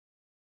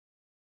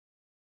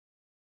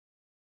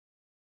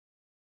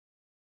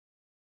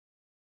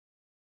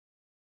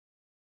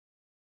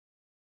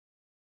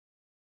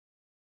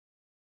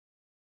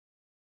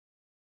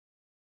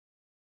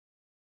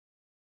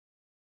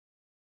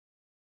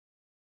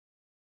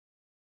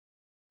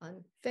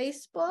on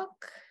Facebook,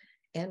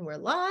 and we're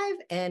live,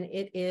 and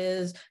it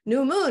is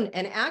new moon.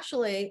 And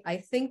actually, I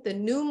think the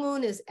new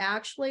moon is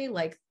actually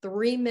like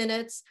 3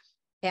 minutes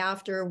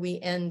after we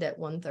end at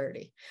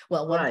 1:30.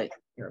 Well, Right.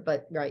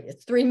 but right,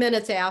 it's 3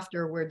 minutes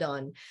after we're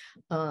done.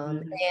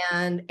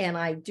 Mhm. And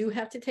I do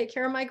have to take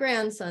care of my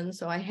grandson,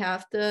 so I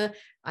have to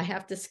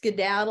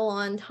skedaddle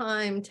on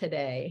time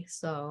today.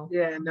 So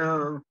Yeah,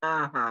 no.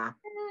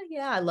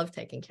 yeah, I love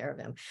taking care of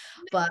him.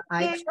 But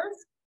I Yeah.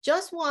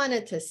 just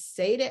wanted to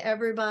say to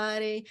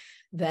everybody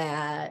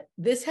that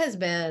this has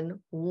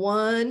been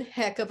one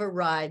heck of a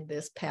ride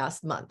this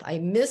past month. I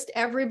missed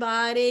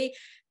everybody.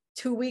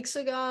 2 weeks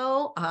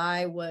ago,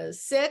 I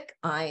was sick.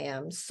 I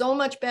am so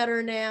much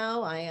better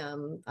now. I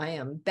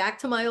am back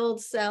to my old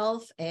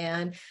self.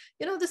 And,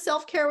 the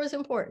self-care was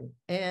important.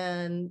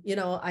 And,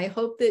 I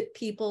hope that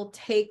people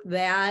take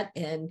that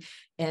and,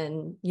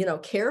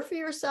 care for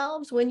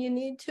yourselves when you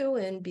need to,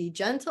 and be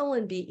gentle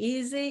and be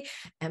easy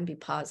and be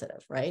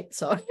positive, right?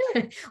 So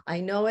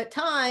I know at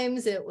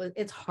times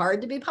it's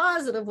hard to be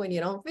positive when you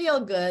don't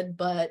feel good,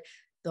 but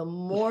the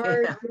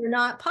more you're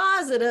not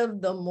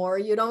positive, the more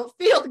you don't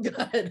feel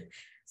good.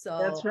 So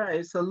That's right.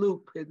 It's a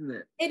loop, isn't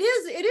it? it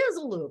is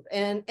a loop,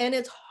 and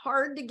it's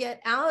hard to get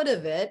out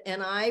of it.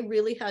 And I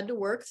really had to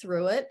work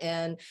through it.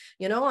 And,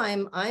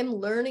 I'm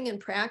learning and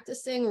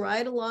practicing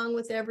right along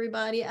with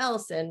everybody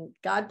else. And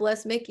God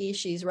bless Mickey.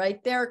 She's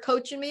right there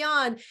coaching me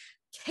on.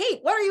 Kate,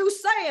 what are you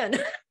saying?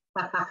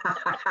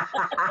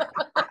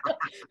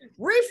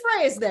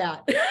 Rephrase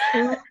that.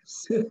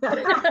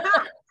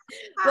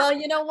 Well,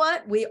 you know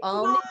what? We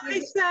all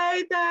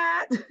say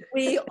that.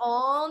 We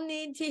all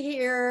need to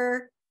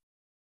hear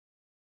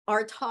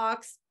our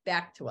talks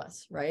back to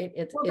us, right?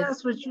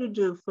 That's what you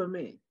do for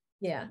me.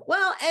 Yeah.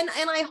 Well, and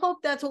I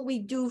hope that's what we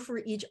do for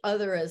each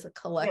other as a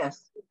collective.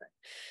 Yes.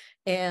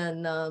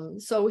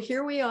 And so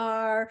here we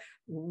are,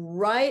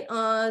 right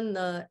on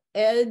the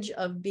edge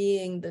of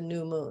being the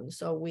new moon.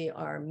 So we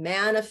are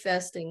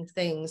manifesting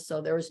things.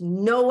 So there's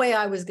no way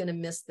I was going to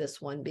miss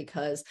this one,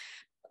 because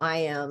I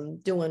am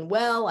doing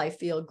well. I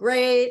feel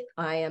great.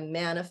 I am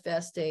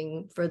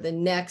manifesting for the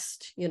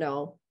next,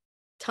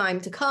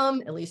 time to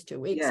come, at least 2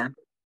 weeks. Yeah.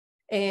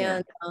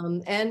 And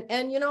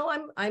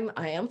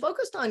I am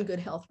focused on good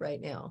health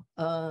right now.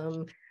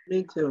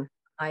 Me too.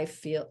 I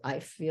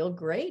feel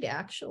great,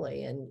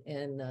 actually.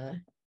 And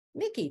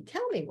Mickey,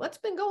 tell me what's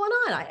been going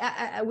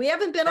on. We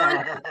haven't been on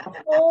a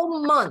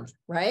whole month,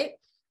 right?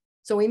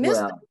 So we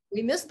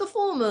missed the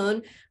full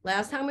moon.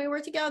 Last time we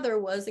were together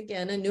was,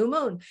 again, a new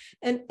moon,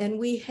 and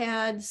we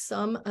had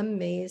some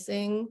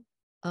amazing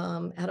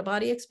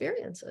out-of-body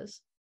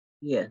experiences.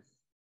 Yes.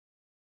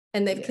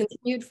 And they've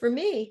continued for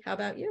me. How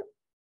about you?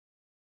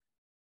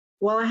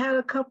 Well, I had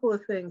a couple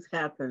of things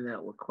happen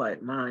that were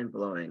quite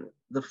mind-blowing.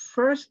 The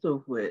first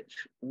of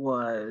which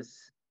was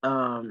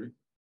a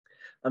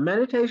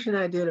meditation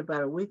I did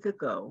about a week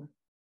ago,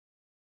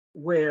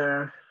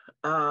 where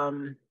I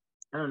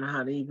don't know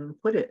how to even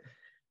put it.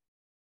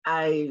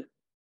 I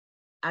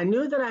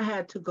knew that I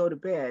had to go to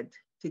bed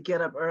to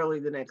get up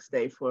early the next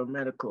day for a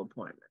medical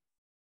appointment.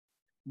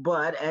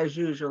 But as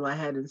usual, I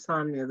had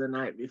insomnia the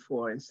night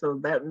before. And so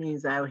that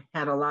means I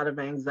had a lot of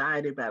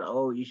anxiety about,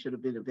 oh, you should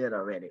have been to bed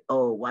already.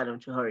 Oh, why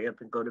don't you hurry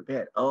up and go to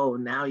bed? Oh,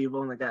 now you've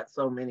only got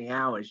so many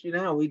hours. You know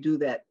how we do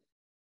that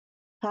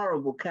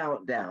horrible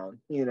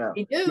countdown, We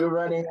do. You're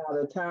running out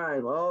of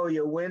time. Oh,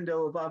 your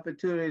window of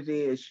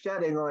opportunity is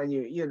shutting on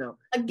you,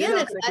 Again,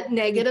 it's that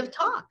negative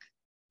talk.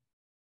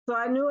 So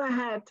I knew I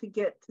had to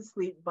get to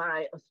sleep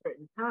by a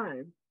certain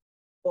time,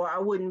 or I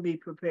wouldn't be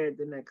prepared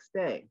the next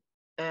day.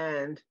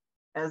 And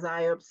as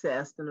I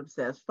obsessed,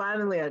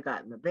 finally I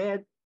got in the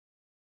bed,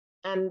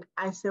 and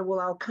I said, well,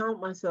 I'll count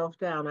myself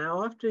down. I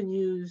often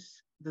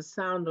use the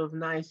sound of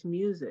nice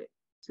music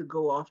to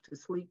go off to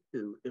sleep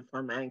to if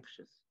I'm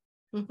anxious.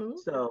 Mm-hmm.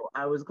 So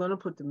I was going to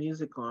put the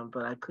music on,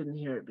 but I couldn't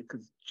hear it,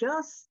 because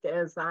just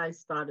as I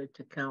started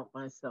to count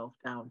myself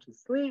down to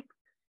sleep,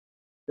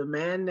 the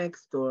man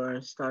next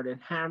door started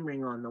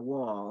hammering on the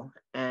wall,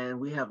 and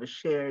we have a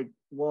shared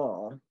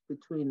wall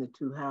between the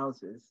two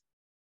houses,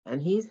 and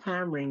he's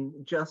hammering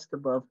just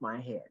above my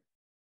head.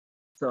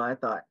 So I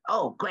thought,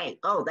 oh, great.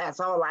 Oh, that's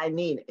all I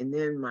need. And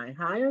then my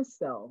higher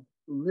self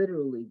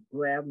literally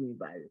grabbed me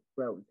by the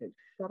throat and said,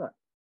 shut up.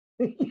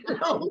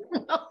 No.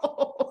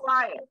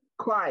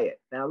 Quiet.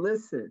 Now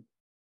listen,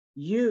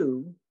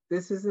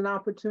 this is an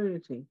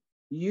opportunity.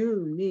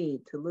 You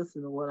need to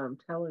listen to what I'm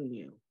telling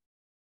you.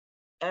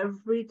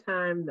 Every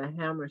time the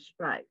hammer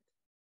strikes,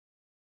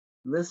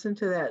 listen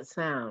to that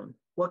sound.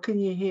 What can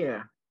you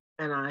hear?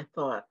 And I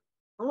thought,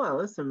 oh,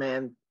 well, it's a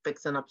man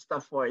fixing up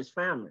stuff for his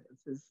family. It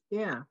says,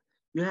 yeah,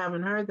 you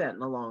haven't heard that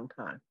in a long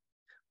time.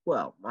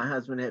 Well, my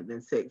husband had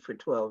been sick for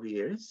 12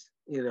 years.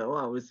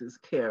 I was his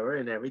carer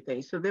and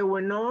everything. So there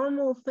were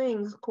normal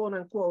things, quote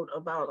unquote,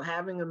 about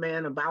having a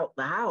man about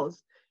the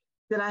house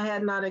that I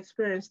had not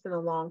experienced in a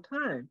long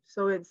time.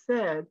 So it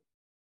said,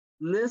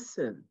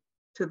 listen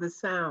to the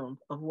sound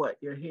of what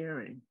you're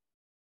hearing.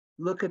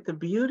 Look at the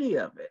beauty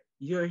of it.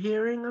 You're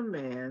hearing a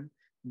man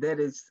that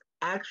is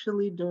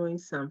actually doing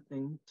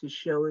something to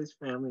show his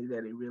family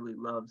that he really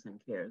loves and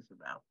cares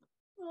about them.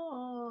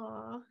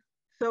 Oh,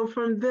 So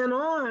from then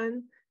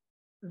on,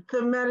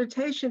 the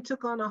meditation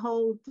took on a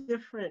whole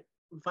different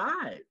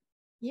vibe.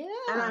 And yeah.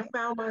 I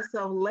found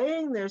myself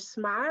laying there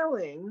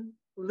smiling,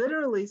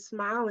 literally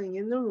smiling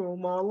in the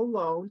room all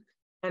alone.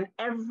 And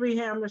every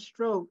hammer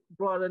stroke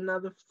brought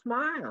another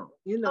smile.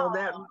 You know,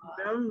 that Oh,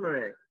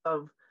 memory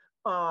of,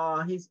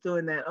 oh, he's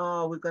doing that.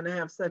 Oh, we're going to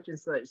have such and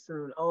such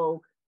soon.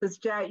 Oh, because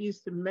Jack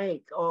used to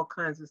make all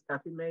kinds of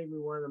stuff. He made me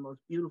one of the most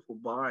beautiful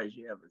bars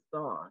you ever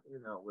saw, you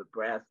know, with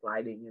brass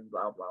lighting and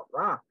blah, blah,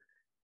 blah.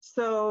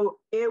 So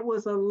it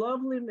was a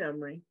lovely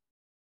memory.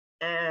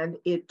 And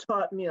it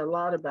taught me a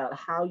lot about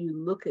how you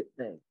look at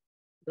things.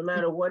 No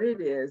matter what it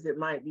is, it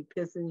might be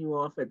pissing you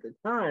off at the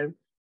time,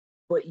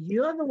 but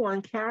you're the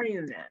one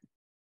carrying that,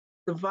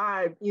 the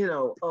vibe, you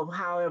know, of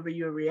however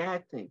you're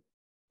reacting.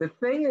 The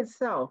thing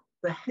itself,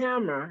 the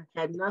hammer,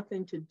 had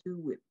nothing to do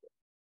with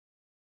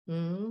it.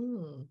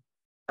 mm.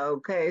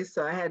 Okay,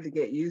 so I had to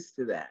get used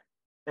to that.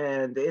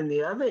 And in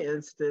the other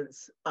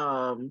instance,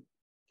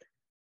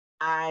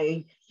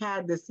 I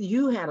had this,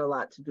 you had a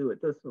lot to do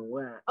with this one,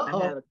 where I Uh-oh.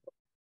 had a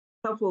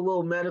couple of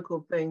little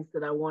medical things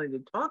that I wanted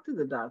to talk to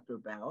the doctor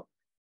about.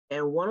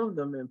 And one of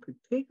them in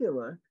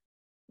particular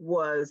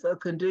was a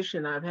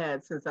condition I've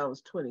had since I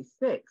was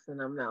 26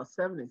 and I'm now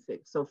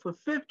 76. So for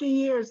 50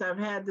 years, I've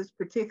had this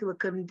particular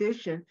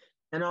condition.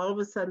 And all of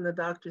a sudden, the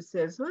doctor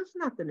says, well, there's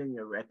nothing in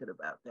your record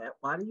about that.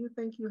 Why do you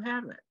think you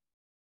have it?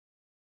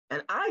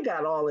 And I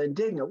got all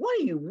indignant. What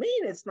do you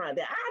mean it's not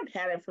there? I've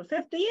had it for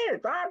 50 years,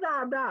 blah,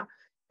 blah, blah.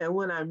 And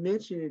when I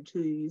mentioned it to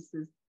you, he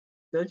says,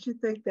 don't you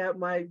think that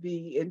might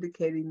be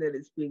indicating that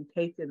it's being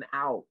taken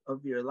out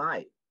of your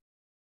life?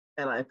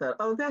 And I thought,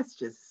 oh, that's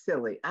just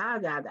silly.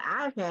 I've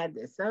had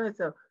this, so and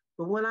so.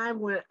 But when I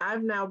went,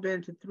 I've now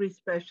been to 3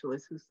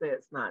 specialists who say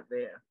it's not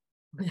there.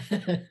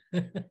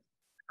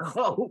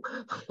 Oh,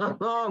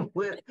 along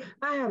with,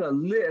 I had a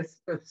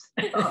list of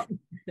stuff,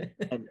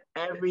 and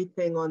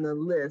everything on the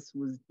list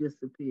was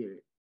disappeared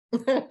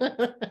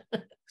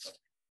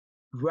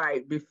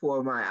right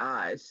before my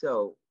eyes.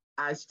 So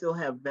I still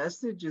have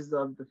vestiges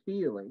of the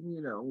feeling.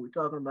 You know, we're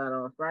talking about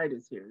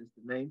arthritis here is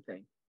the main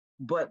thing.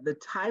 But the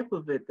type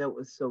of it that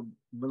was so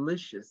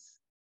malicious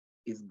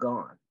is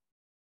gone.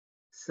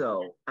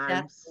 So I'm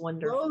That's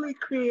wonderful. slowly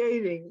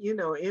creating, you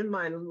know, in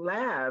my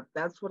lab,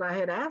 that's what I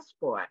had asked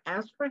for. I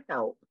asked for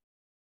help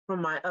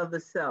from my other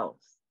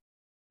selves.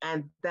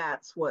 And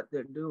that's what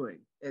they're doing.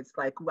 It's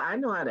like, well, I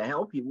know how to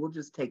help you. We'll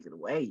just take it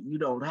away. You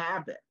don't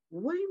have it.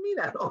 What do you mean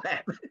I don't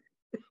have it?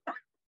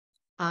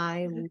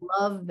 I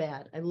love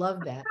that. I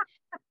love that.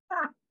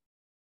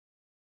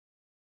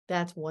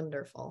 That's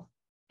wonderful.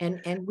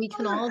 And we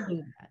can all do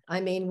that. I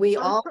mean,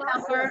 I'm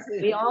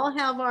processing. we all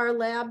have our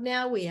lab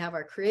now. We have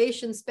our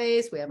creation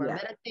space, we have our Yeah.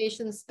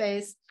 meditation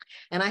space.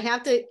 And I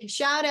have to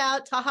shout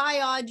out to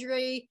hi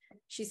Audrey.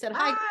 She said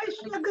hi.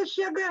 Hi,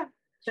 sugar.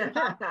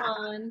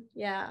 On.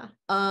 Yeah.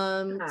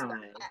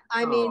 Hi.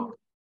 I mean, Oh,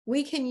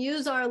 we can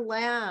use our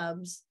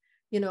labs,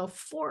 you know,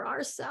 for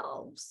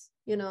ourselves,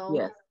 you know,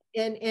 yes.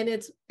 and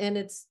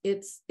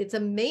it's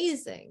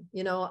amazing.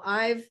 You know,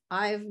 I've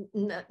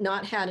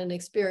not had an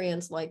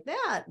experience like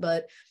that,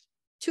 but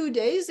 2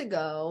 days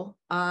ago,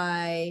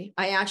 I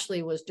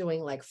actually was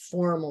doing like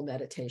formal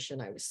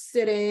meditation. I was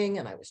sitting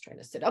and I was trying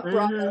to sit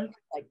upright, Mm-hmm.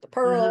 like the Mm-hmm.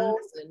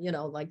 pearls, and you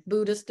know, like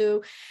Buddhists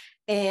do.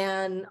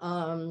 And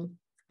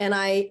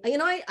I, you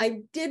know,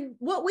 I did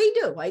what we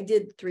do. I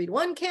did 3 to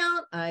 1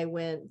 count. I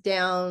went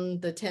down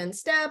the 10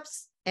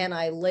 steps and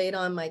I laid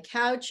on my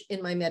couch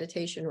in my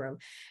meditation room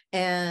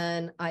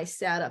and I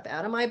sat up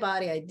out of my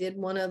body. I did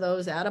one of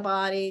those out of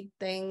body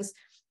things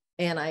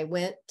and I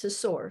went to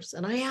Source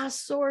and I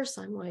asked Source,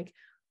 I'm like,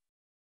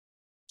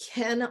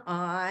 can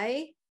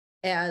I,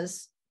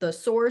 as the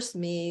Source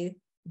me,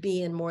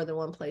 be in more than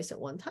one place at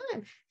one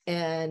time?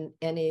 And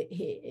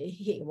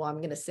he well, I'm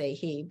going to say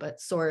he,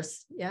 but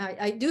Source, yeah,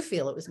 I do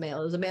feel it was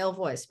male. It was a male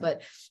voice,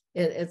 but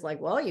it's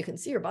like, well, you can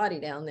see your body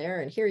down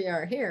there and here you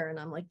are here. And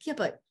I'm like, yeah,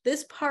 but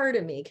this part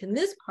of me, can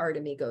this part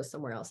of me go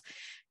somewhere else?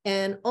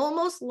 And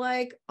almost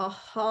like a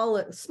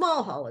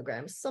small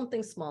hologram,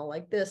 something small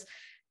like this,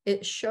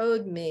 it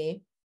showed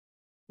me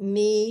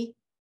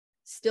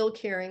still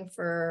caring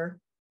for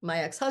my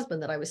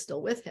ex-husband, that I was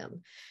still with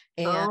him,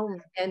 and Oh,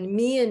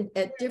 me and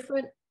at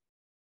different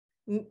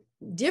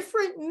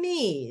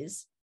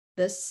me's,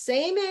 the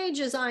same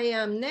age as I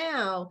am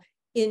now,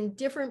 in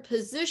different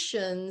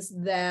positions.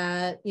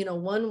 That, you know,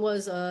 one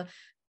was a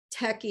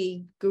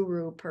techie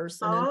guru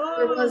person,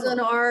 another was an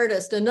oh.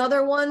 artist,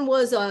 another one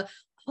was a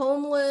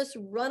homeless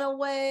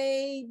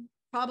runaway,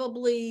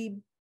 probably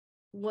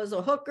was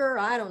a hooker,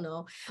 I don't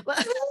know,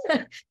 but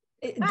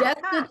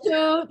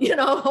destitute, you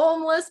know,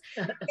 homeless,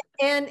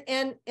 and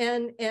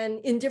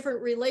in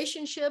different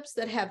relationships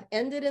that have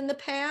ended in the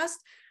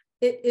past.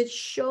 It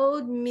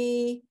showed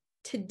me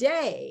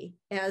today,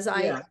 as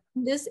I Yeah.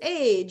 this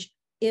age,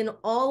 in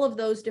all of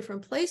those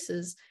different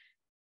places,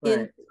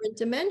 in different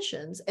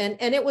dimensions. And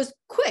it was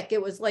quick.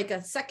 It was like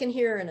a second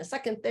here and a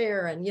second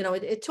there. And, you know,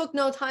 it took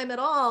no time at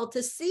all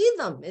to see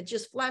them. It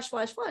just flash,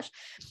 flash, flash.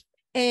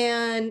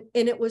 And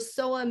it was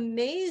so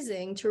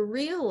amazing to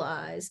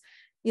realize,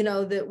 you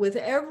know, that with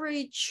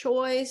every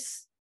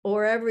choice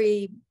or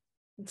every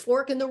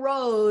fork in the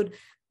road,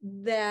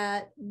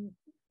 that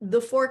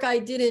the fork I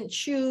didn't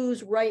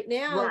choose right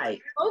now to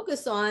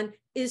focus on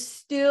is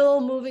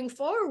still moving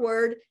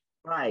forward.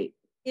 Right.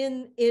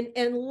 In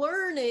and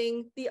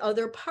learning the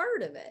other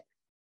part of it.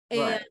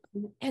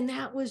 And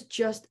that was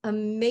just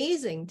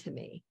amazing to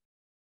me.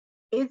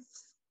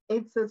 It's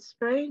a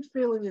strange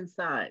feeling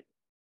inside.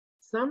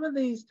 Some of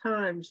these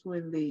times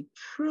when the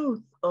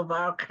truth of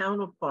our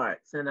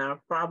counterparts and our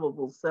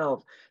probable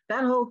selves,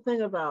 that whole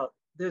thing about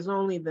there's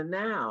only the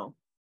now,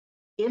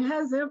 it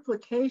has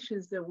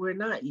implications that we're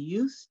not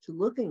used to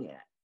looking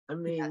at. I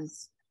mean,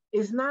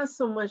 it's not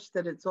so much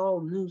that it's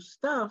all new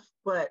stuff,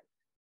 but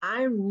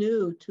I'm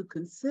new to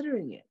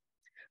considering it.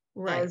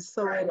 Right. And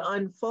so it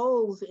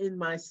unfolds in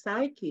my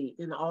psyche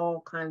in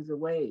all kinds of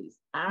ways.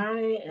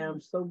 I am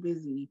so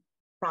busy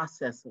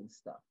processing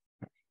stuff.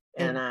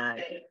 And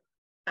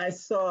I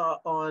saw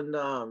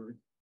on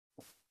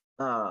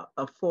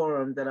a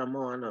forum that I'm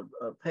on,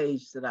 a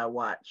page that I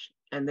watch,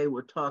 and they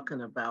were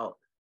talking about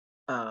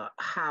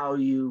how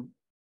you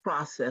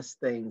process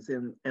things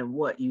and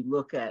what you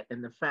look at,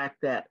 and the fact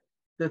that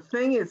the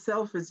thing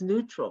itself is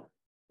neutral.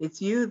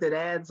 It's you that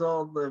adds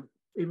all the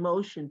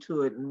emotion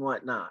to it and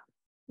whatnot.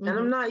 Mm-hmm. And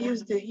I'm not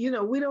used to, you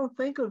know, we don't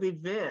think of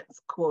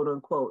events, quote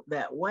unquote,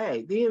 that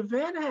way. The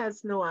event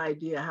has no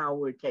idea how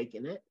we're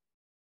taking it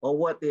or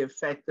what the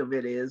effect of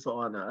it is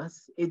on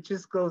us. It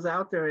just goes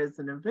out there as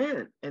an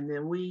event, and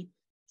then we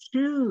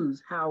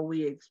choose how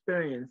we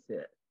experience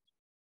it.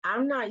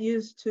 I'm not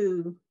used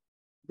to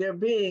there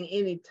being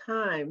any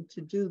time to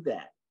do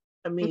that.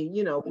 I mean,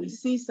 you know, we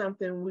see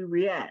something, we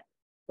react.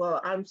 Well,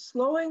 I'm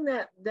slowing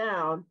that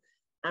down.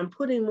 I'm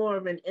putting more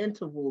of an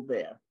interval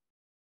there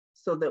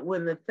so that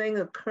when the thing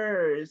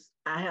occurs,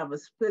 I have a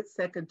split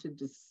second to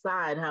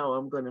decide how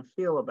I'm going to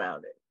feel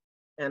about it.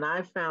 And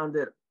I found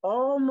that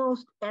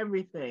almost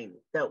everything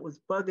that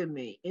was bugging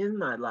me in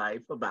my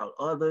life about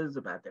others,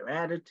 about their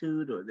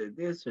attitude or their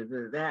this or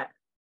their that,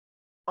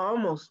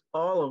 almost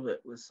all of it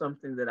was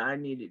something that I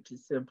needed to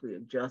simply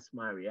adjust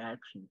my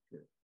reaction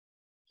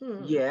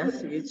to.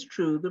 Yes, it's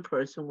true, the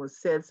person was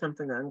said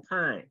something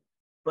unkind,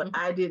 but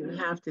I didn't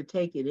have to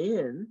take it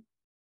in.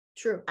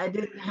 True. I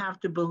didn't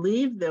have to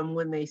believe them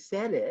when they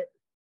said it.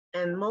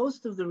 And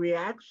most of the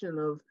reaction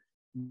of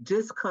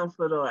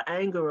discomfort or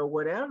anger or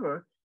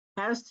whatever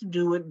has to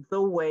do with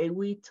the way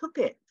we took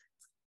it.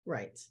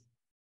 Right.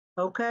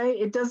 Okay?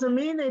 It doesn't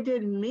mean they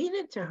didn't mean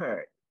it to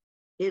hurt.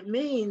 It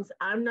means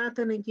I'm not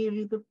going to give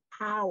you the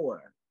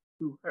power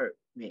to hurt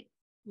me.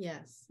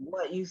 Yes.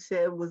 What you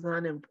said was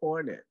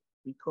unimportant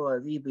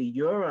because either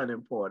you're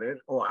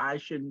unimportant or I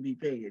shouldn't be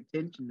paying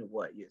attention to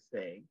what you're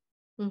saying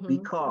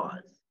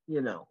because,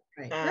 you know,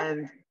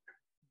 and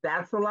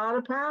that's a lot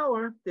of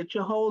power that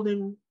you're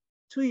holding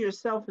to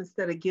yourself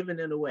instead of giving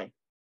it away.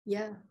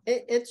 Yeah,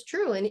 it's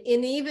true. And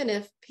even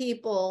if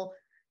people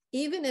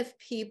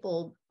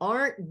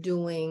aren't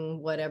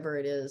doing whatever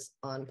it is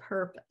on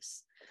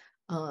purpose,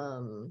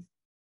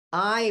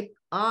 I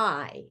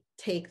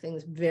take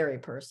things very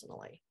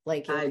personally.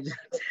 Like if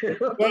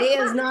day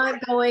is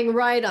not going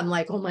right, I'm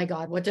like, oh my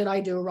God, what did I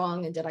do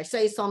wrong? And did I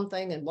say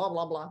something? And blah,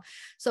 blah, blah.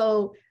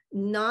 So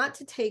not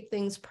to take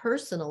things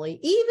personally,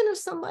 even if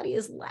somebody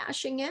is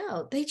lashing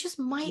out, they just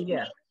might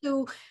need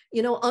to,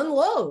 you know,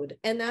 unload,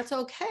 and that's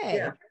okay.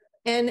 Yeah.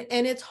 And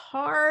it's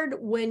hard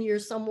when you're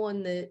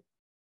someone that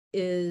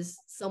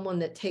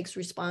takes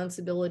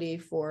responsibility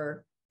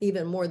for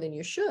even more than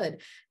you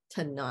should,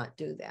 to not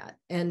do that.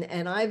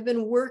 And I've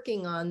been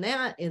working on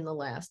that in the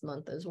last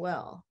month as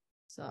well.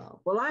 So,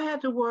 well, I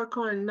had to work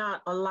on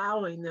not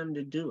allowing them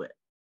to do it.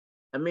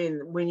 I mean,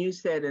 when you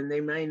said, and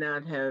they may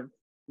not have,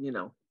 you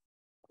know,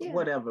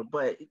 whatever,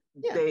 but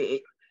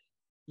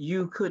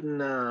you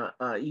couldn't,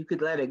 you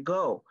could let it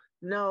go.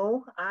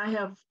 No, I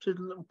have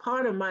to,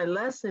 part of my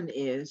lesson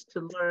is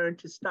to learn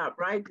to stop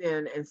right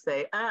then and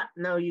say,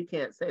 no, you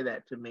can't say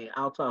that to me.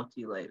 I'll talk to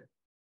you later.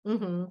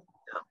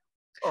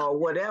 Or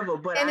whatever,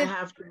 but I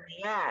have to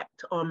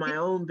react on my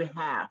own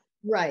behalf.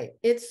 Right.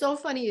 It's so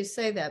funny you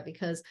say that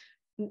because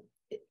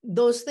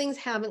those things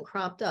haven't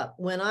cropped up.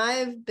 When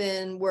I've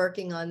been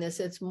working on this,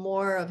 it's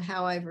more of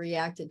how I've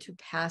reacted to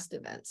past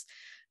events.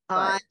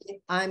 Right.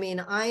 I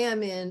mean,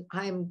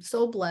 I'm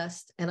so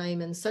blessed, and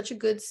I'm in such a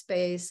good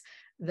space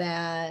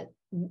that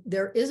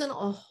there isn't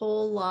a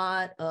whole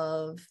lot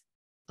of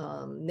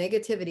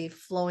negativity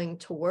flowing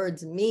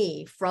towards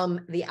me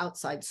from the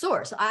outside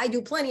source. I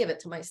do plenty of it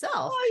to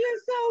myself. Oh, you're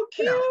so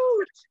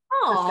cute.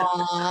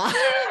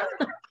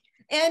 Aww.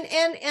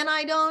 And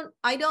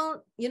I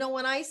don't, you know,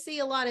 when I see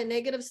a lot of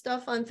negative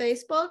stuff on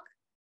Facebook,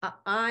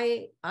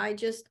 I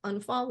just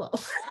unfollow.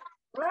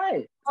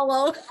 Right.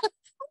 Follow.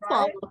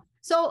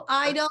 So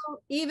I don't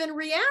even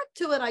react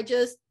to it. I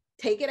just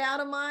take it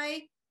out of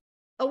my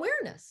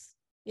awareness,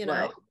 you know?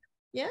 Right.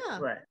 Yeah.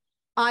 Right.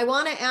 I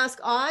want to ask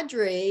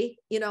Audrey,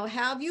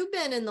 have you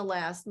been in the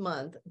last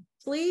month?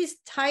 Please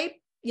type,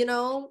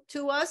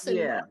 to us and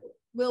Yeah.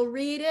 we'll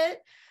read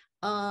it.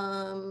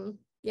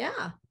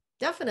 Yeah,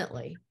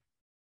 definitely.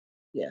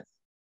 Yes.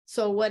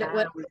 So what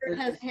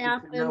has To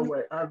happened? know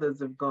what others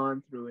have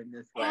gone through in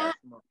this last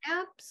month.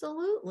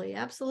 Absolutely,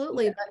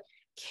 absolutely. Yeah. But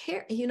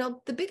care,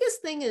 the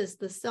biggest thing is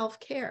the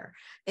self-care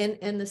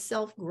and the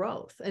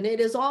self-growth, and it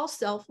is all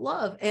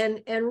self-love.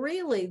 And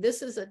really,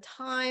 this is a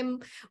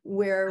time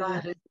where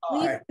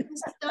we're releasing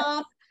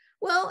stuff.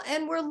 Well,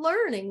 and we're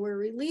learning, we're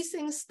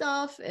releasing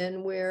stuff,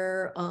 and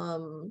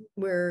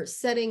we're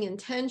setting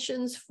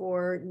intentions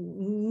for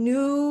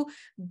new,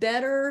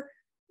 better,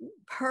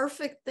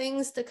 perfect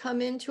things to come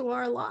into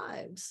our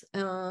lives.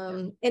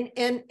 And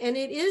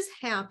it is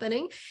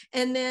happening.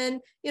 And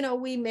then,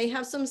 we may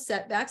have some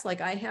setbacks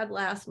like I had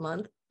last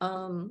month.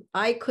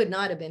 I could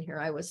not have been here.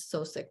 I was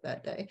so sick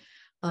that day.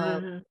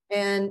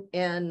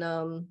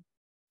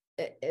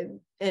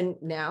 And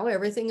now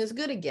everything is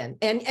good again.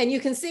 And you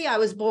can see I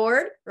was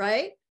bored,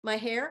 right? My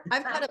hair,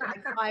 I've cut it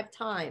like 5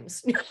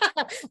 times.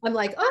 I'm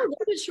like, oh, a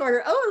little bit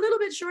shorter. Oh, a little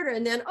bit shorter.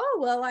 And then, oh,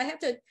 well, I have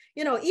to,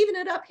 even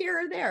it up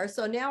here or there.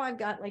 So now I've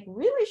got like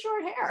really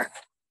short hair.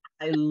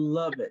 I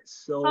love it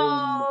so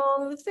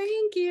much.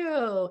 Thank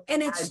you.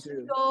 And it's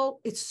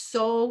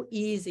so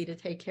easy to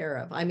take care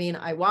of. I mean,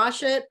 I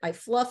wash it, I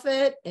fluff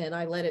it, and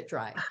I let it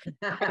dry.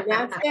 And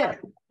that's it.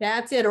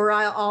 That's it. Or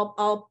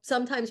I'll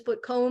sometimes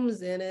put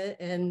combs in it,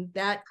 and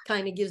that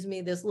kind of gives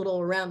me this little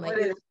around my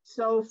ear. It's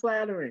so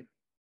flattering.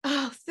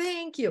 Oh,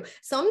 thank you.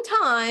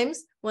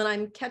 Sometimes when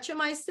I'm catching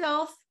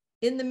myself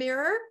in the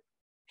mirror,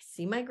 I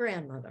see my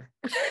grandmother.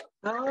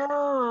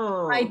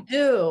 Oh, I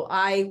do.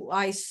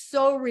 I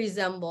so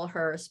resemble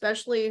her,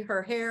 especially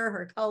her hair,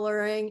 her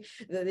coloring.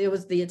 It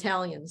was the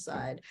Italian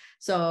side.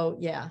 So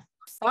yeah.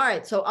 All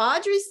right. So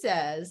Audrey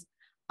says,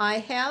 I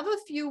have a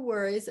few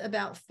worries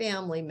about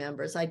family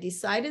members. I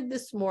decided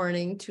this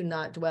morning to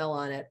not dwell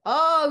on it.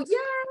 Oh,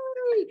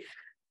 yay.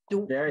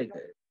 Very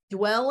good.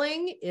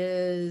 Dwelling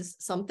is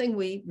something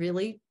we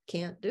really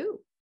can't do.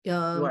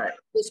 Right.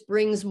 This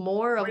brings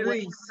more of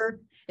whatever,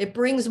 it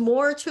brings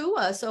more to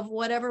us of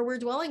whatever we're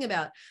dwelling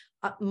about.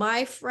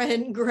 My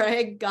friend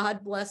Greg,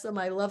 God bless him,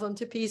 I love him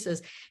to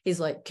pieces. He's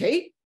like,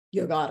 Kate,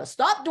 you gotta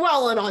stop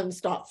dwelling on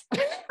stuff.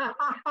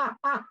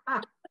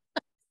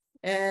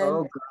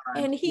 And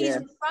he's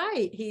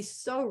right. He's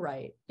so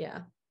right.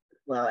 Yeah.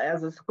 Well,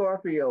 as a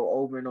Scorpio,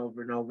 over and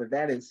over and over,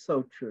 that is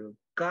so true.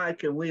 God,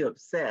 can we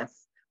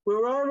obsess?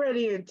 We're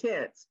already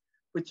intense,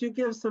 but you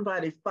give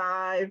somebody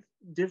 5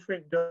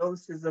 different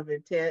doses of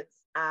intense,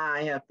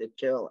 I have to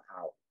chill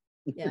out.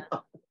 Yeah.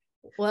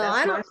 Well,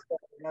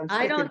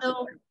 I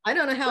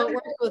don't know how it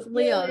works with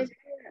Leos,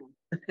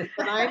 but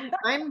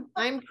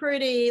I'm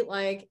pretty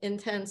like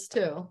intense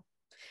too.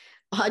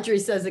 Audrey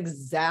says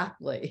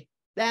exactly.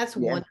 That's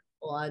wonderful,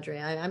 Audrey.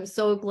 I'm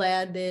so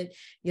glad that,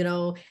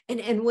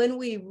 and when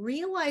we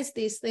realize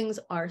these things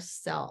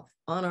ourselves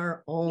on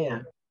our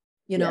own,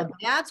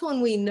 that's when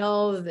we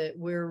know that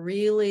we're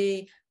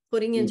really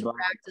putting into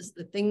practice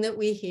the thing that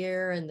we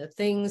hear and the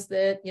things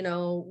that,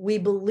 we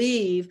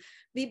believe,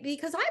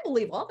 because I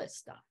believe all this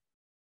stuff.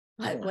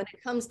 But when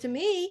it comes to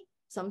me,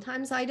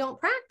 sometimes I don't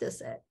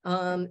practice it.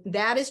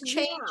 That is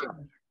changing. Yeah.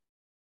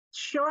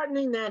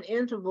 Shortening that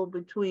interval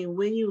between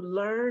when you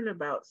learn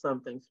about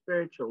something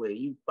spiritually,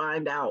 you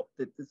find out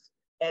that this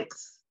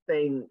X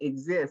thing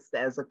exists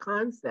as a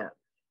concept,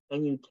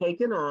 and you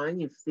take it on,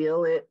 you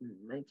feel it, and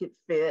make it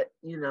fit,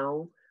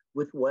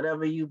 with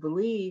whatever you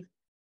believe.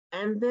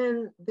 And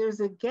then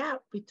there's a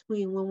gap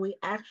between when we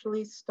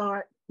actually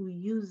start to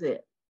use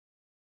it.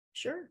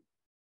 Sure.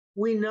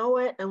 We know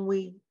it and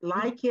we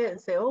like it and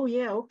say, oh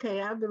yeah,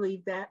 okay, I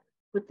believe that.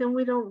 But then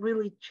we don't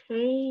really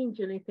change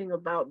anything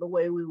about the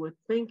way we were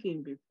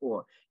thinking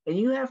before. And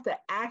you have to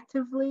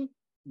actively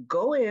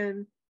go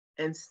in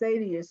and say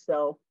to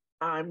yourself,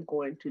 I'm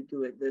going to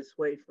do it this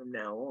way from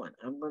now on.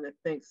 I'm going to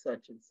think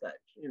such and such.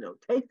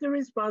 Take the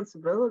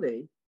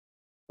responsibility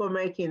for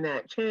making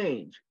that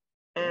change.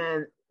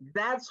 And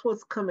that's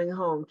what's coming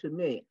home to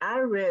me. I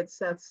read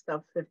Seth's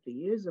stuff 50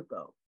 years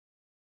ago,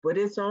 but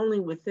it's only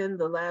within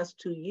the last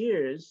 2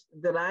 years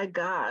that I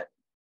got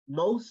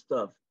most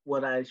of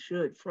what I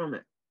should from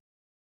it.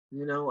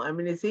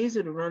 It's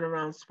easy to run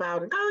around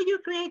spouting, oh, you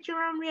create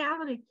your own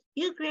reality.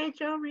 You create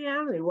your own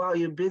reality while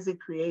you're busy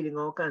creating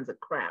all kinds of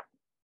crap.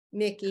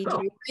 Nikki,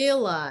 do you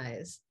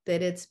realize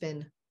that it's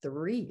been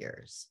 3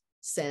 years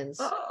since?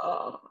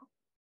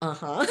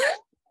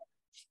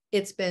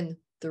 It's been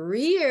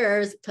 3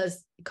 years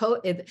because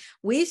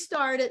we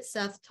started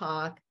Seth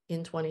Talk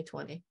in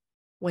 2020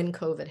 when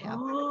COVID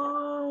happened.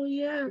 Oh,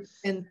 yes.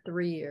 In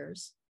 3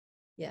 years.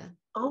 Yeah.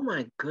 Oh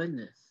my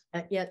goodness.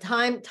 Yeah,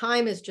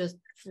 time is just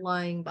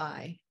flying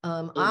by.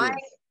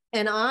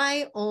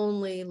 I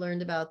only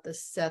learned about the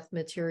Seth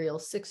material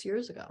 6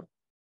 years ago.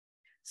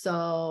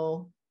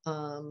 So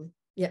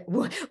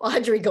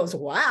Audrey goes,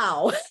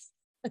 wow.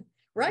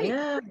 Right.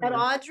 Yeah. We had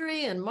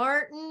Audrey and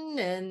Martin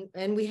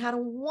and we had a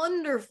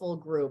wonderful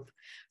group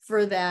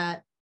for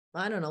that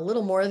I don't know, a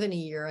little more than a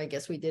year. I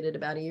guess we did it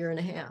about a year and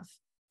a half.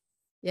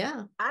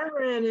 Yeah. I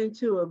ran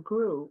into a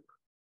group,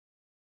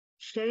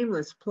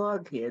 shameless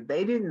plug here.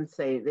 They didn't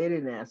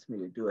ask me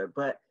to do it,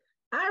 but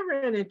I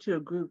ran into a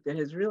group that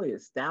has really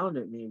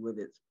astounded me with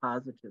its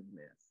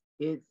positiveness.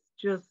 It's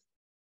just,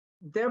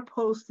 they're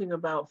posting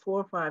about 4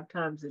 or 5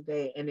 times a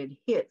day and it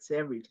hits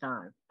every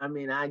time. I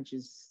mean,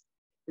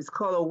 it's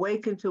called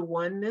Awaken to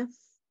Oneness.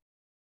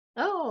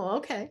 Oh,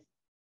 okay.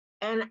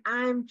 And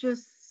I'm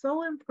just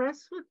so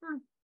impressed with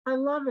them. I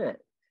love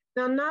it.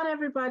 Now, not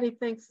everybody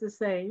thinks the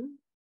same.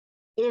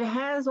 It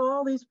has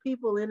all these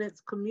people in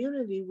its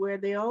community where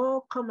they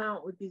all come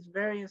out with these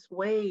various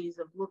ways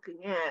of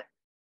looking at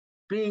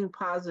being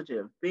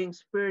positive, being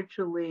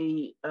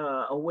spiritually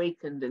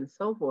awakened, and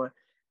so forth.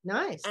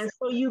 Nice. And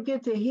so you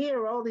get to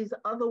hear all these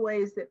other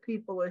ways that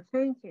people are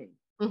thinking.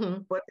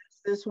 Mm-hmm. But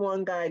there's this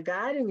one guy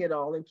guiding it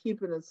all and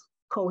keeping us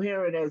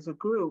coherent as a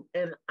group.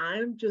 And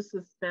I'm just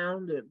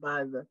astounded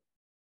by the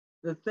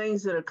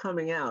things that are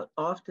coming out.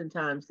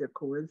 Oftentimes they're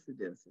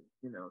coincidences,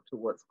 to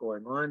what's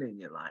going on in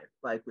your life.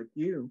 Like with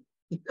you,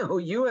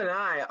 you and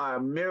I are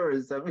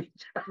mirrors of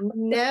each other.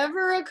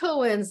 Never a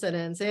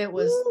coincidence. It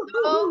was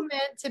so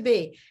meant to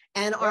be.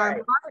 And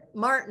our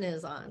Martin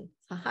is on.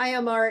 So,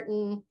 hiya,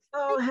 Martin.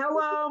 Oh,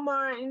 hello,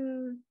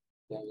 Martin.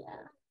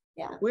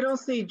 Yeah. We don't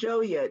see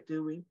Joe yet,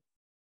 do we?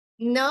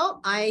 No,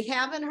 I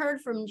haven't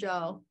heard from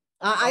Joe.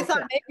 I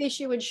thought maybe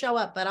she would show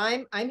up, but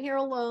I'm here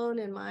alone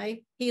in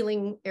my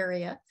healing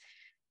area.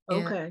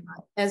 Okay.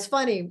 And it's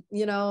funny,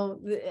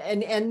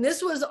 and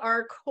this was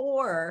our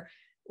core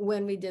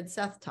when we did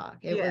Seth Talk.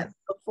 It was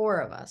the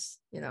 4 of us,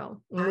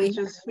 I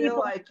just feel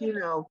like,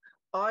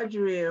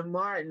 Audrey and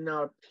Martin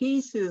are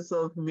pieces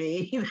of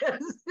me.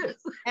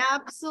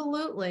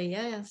 Absolutely.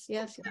 Yes.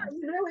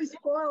 I'm really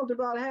spoiled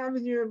about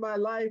having you in my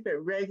life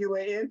at regular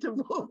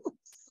intervals.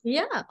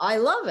 Yeah, I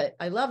love it.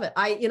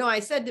 I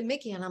said to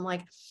Mickey, and I'm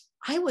like,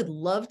 I would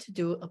love to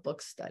do a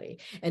book study.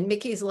 And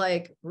Mickey's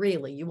like,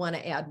 really, you want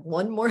to add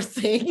one more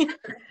thing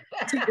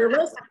to your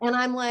list? And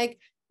I'm like,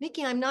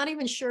 Mickey, I'm not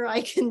even sure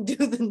I can do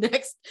the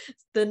next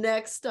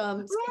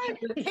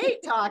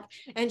Kate Talk.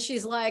 And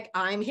she's like,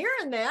 I'm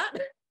hearing that.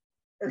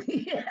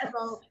 Yes.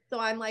 So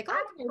I'm like, okay,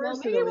 well,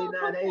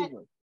 maybe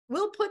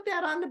we'll put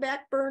that on the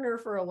back burner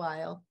for a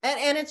while.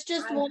 And it's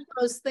just one of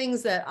those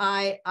things that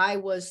I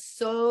was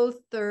so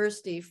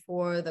thirsty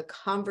for the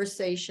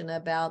conversation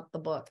about the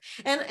book.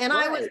 And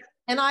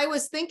I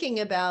was thinking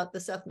about the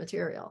Seth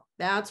material.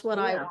 That's what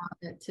I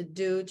wanted to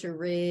do, to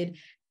read.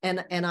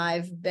 And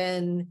I've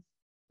been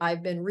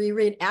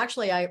rereading.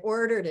 Actually, I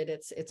ordered it.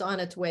 It's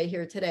on its way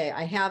here today.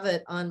 I have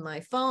it on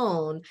my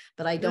phone,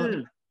 but I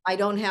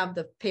don't have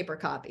the paper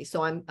copy.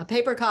 So a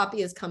paper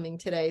copy is coming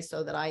today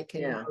so that I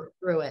can go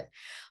through it.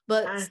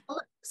 But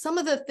some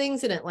of the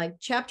things in it, like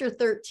chapter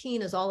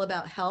 13 is all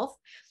about health.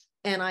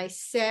 And I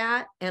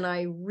sat and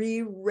I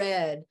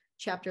reread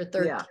chapter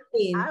 13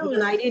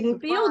 when I didn't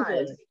feel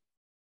good.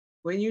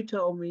 When you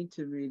told me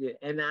to read it,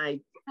 and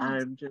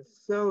I'm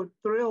just so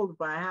thrilled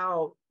by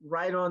how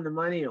right on the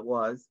money it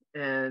was.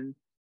 And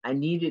I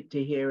needed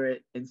to hear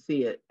it and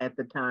see it at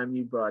the time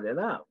you brought it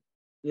up.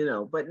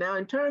 But now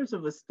in terms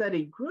of a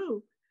study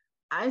group,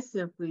 I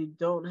simply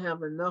don't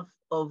have enough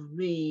of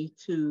me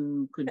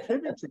to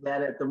contribute to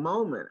that at the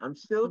moment. I'm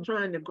still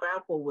trying to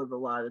grapple with a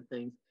lot of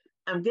things.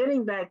 I'm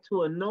getting back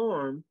to a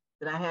norm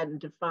that I hadn't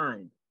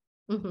defined.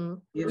 Mm-hmm.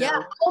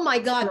 Oh my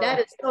God, that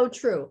is so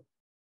true.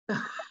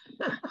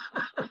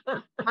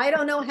 I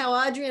don't know how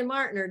Audrey and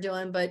Martin are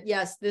doing, but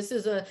yes, this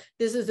is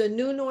a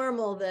new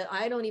normal that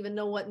I don't even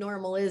know what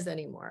normal is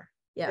anymore.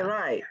 Yeah.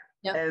 Right.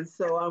 Yep. And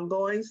so I'm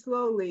going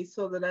slowly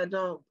so that I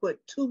don't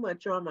put too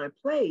much on my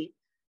plate,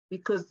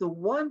 because the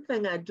one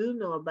thing I do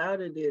know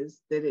about it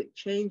is that it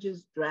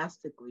changes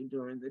drastically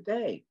during the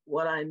day.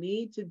 What I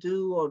need to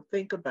do or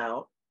think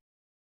about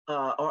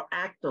or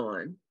act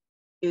on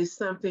is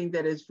something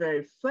that is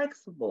very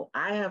flexible.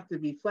 I have to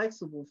be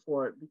flexible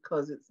for it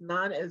because it's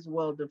not as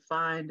well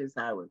defined as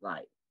I would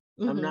like.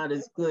 Mm-hmm. I'm not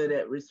as good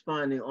at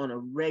responding on a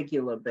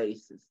regular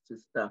basis to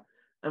stuff.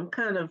 I'm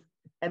kind of,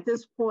 at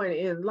this point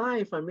in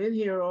life, I'm in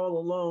here all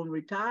alone,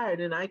 retired,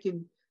 and I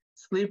can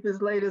sleep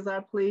as late as I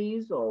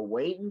please or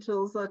wait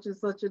until such and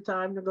such a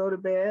time to go to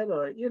bed,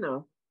 or,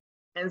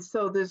 And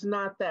so there's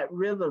not that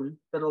rhythm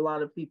that a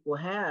lot of people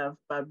have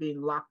by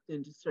being locked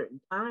into certain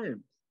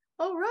times.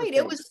 Oh, right. Okay.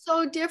 It was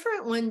so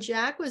different when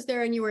Jack was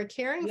there and you were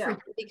caring for him,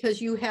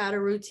 because you had a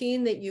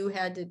routine that you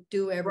had to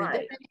do every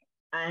day.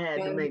 I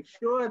had to make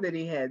sure that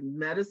he had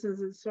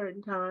medicines at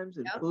certain times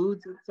and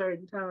foods at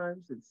certain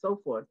times and so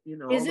forth.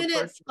 Isn't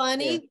it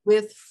funny?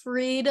 With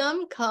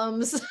freedom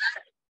comes.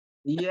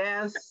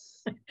 Yes.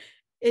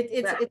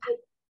 It's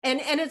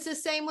it's the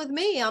same with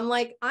me. I'm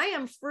like, I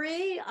am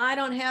free. I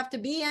don't have to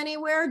be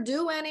anywhere,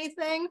 do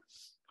anything.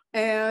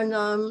 And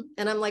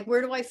I'm like,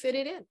 where do I fit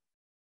it in?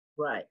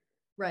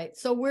 Right.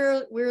 So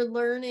we're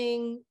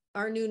learning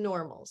our new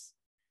normals,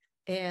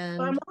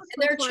 and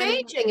they're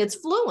changing. It's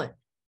fluent.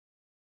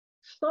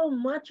 So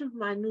much of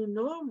my new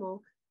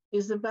normal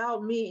is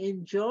about me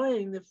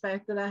enjoying the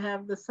fact that I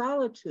have the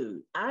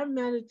solitude. I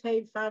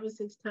meditate 5 or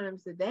 6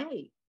 times a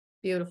day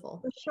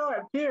Beautiful. for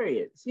short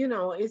periods.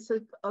 It's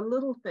a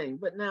little thing,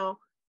 but now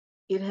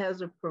it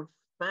has a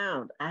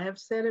profound, I have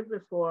said it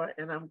before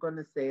and I'm going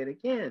to say it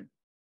again.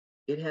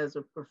 It has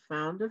a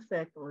profound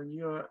effect on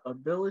your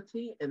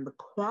ability and the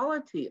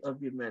quality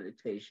of your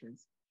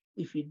meditations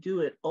if you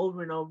do it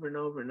over and over and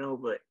over and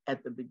over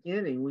at the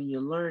beginning when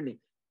you're learning.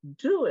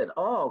 Do it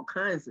all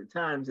kinds of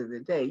times of the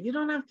day. You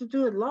don't have to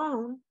do it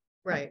long.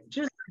 Right.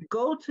 Just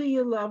go to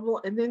your level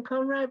and then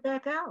come right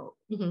back out.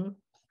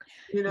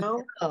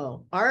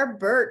 Oh, our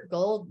Bert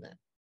Goldman,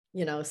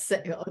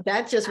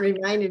 that just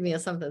reminded me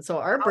of something. So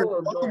our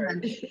Bert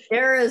Goldman,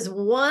 there is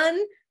one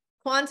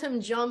quantum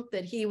jump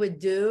that he would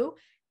do,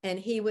 and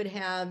he would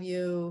have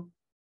you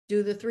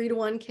do the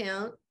 3-to-1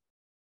 count,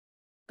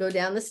 go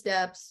down the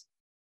steps,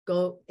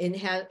 go and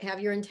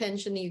have your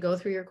intention. You go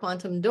through your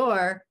quantum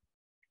door,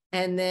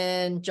 and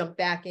then jump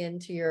back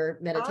into your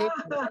meditation,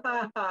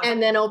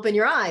 and then open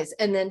your eyes,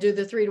 and then do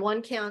the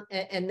 3-to-1 count,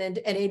 and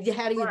he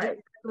had you do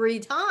it 3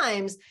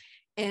 times.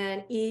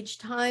 And each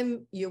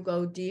time you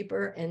go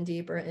deeper and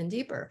deeper and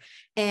deeper.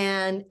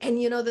 And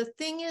the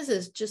thing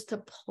is just to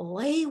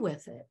play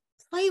with it.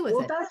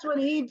 Well, that's what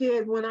he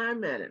did when I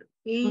met him.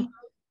 He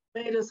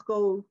made us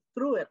go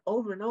through it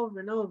over and over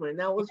and over. And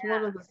that was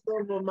one of the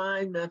Silver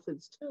Mind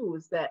methods too,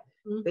 is that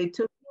they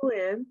took you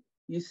in,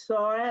 you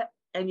saw it,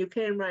 and you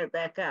came right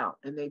back out.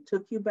 And they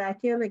took you back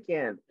in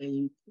again,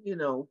 and you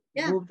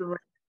moved around.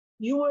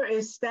 You were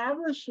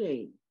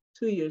establishing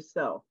to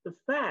yourself the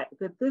fact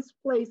that this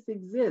place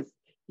exists.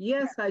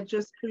 Yes, I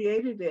just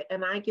created it,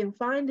 and I can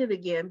find it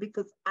again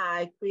because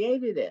I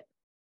created it,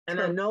 and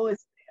I know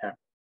it's there.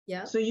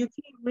 Yeah. So you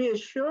keep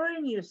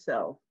reassuring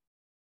yourself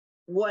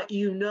what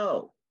you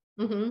know,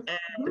 and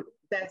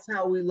that's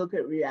how we look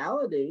at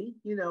reality.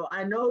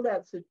 I know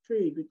that's a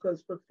tree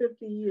because for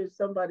 50 years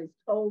somebody's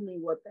told me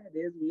what that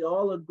is. We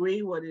all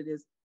agree what it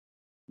is.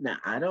 Now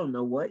I don't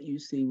know what you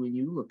see when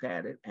you look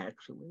at it,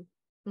 actually.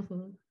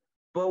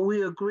 But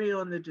we agree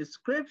on the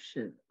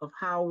description of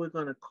how we're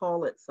going to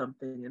call it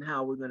something and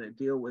how we're going to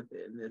deal with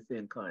it in this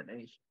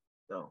incarnation.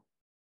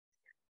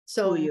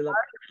 So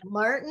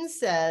Martin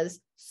says,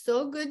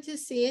 so good to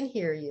see and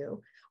hear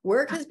you.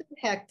 Work has been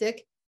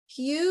hectic,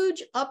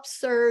 huge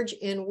upsurge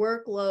in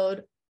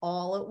workload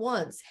all at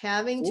once,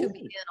 having to be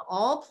in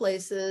all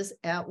places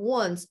at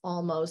once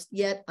almost,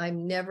 yet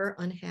I'm never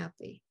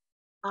unhappy.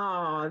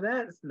 Oh,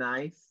 that's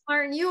nice.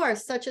 Martin, you are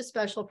such a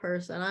special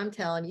person. I'm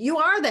telling you, you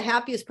are the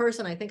happiest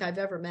person I think I've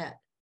ever met.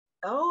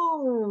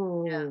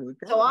 Oh, yeah.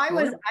 So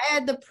I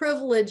had the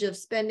privilege of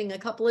spending a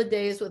couple of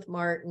days with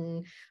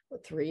Martin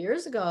 3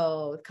 years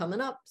ago,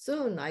 coming up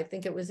soon. I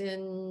think it was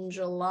in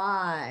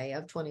July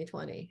of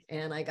 2020.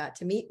 And I got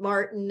to meet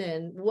Martin,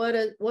 and what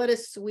a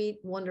sweet,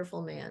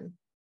 wonderful man.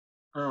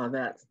 Oh,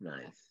 that's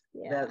nice.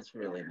 Yeah. That's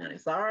really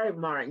nice. All right,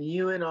 Martin,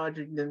 you and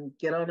Audrey then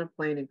get on a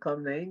plane and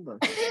come to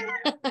England.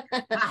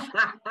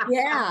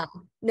 Yeah.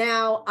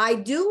 Now I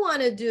do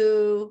want to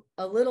do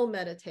a little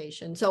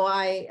meditation. So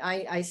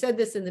I said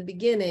this in the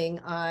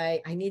beginning,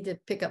 I need to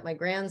pick up my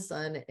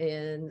grandson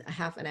in a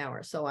half an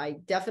hour. So I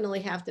definitely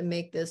have to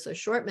make this a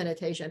short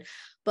meditation,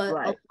 but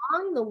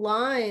along the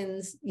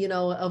lines,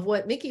 of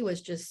what Mickey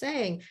was just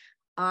saying,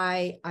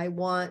 I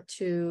want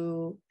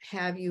to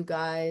have you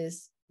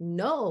guys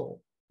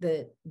know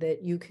that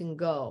you can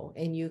go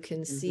and you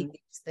can see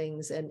these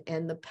things,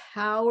 and the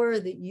power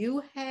that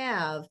you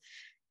have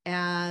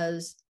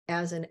as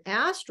an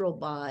astral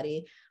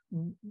body,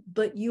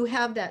 but you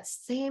have that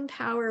same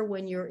power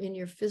when you're in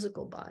your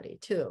physical body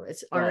too.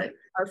 It's our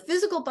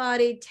physical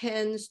body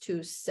tends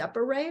to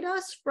separate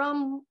us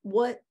from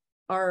what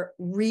our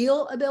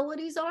real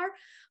abilities are,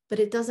 but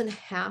it doesn't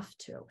have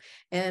to.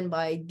 And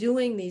by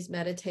doing these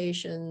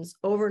meditations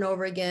over and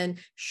over again,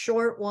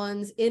 short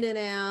ones in and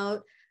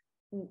out,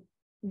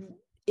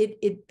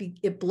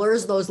 it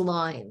blurs those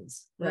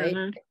lines, right?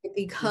 It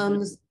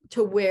becomes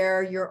to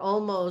where you're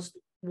almost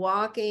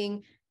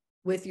walking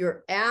with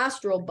your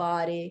astral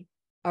body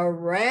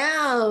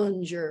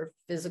around your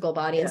physical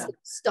body and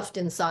stuffed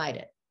inside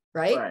it,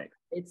 right?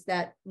 It's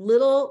that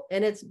little,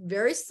 and it's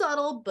very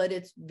subtle, but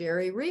it's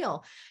very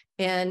real.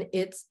 And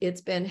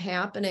it's been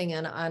happening,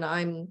 and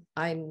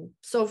I'm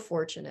so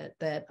fortunate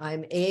that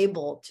I'm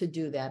able to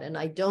do that, and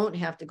I don't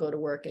have to go to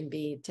work and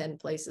be 10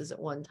 places at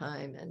one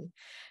time. And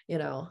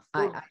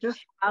I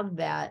just have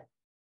that.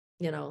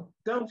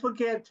 Don't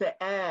forget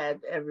to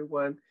add,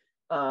 everyone,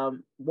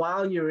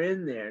 while you're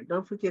in there,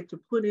 don't forget to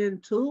put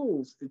in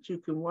tools that you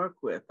can work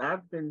with.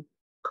 I've been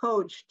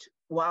coached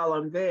while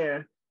I'm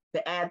there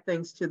to add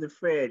things to the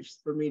fridge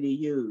for me to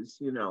use,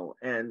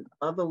 and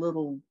other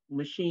little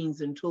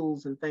machines and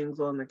tools and things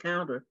on the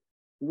counter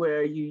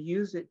where you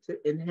use it to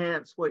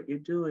enhance what you're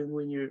doing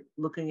when you're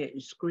looking at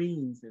your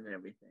screens and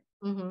everything.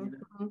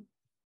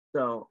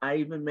 So I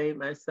even made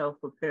myself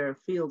a pair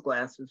of field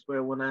glasses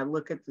where when I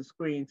look at the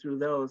screen through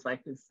those, I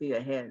can see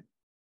ahead.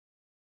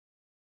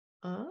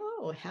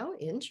 Oh, how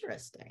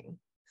interesting.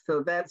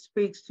 So that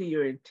speaks to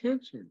your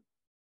intention,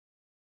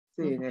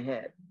 seeing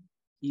ahead.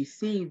 you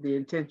see the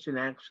intention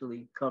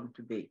actually come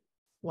to be.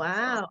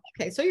 Wow.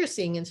 Okay. So you're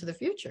seeing into the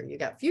future. You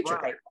got future.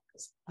 Right.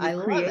 I You're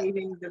love it.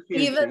 creating the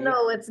future. Even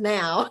though it's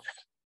now.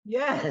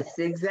 Yes, It's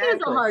a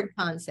exactly. hard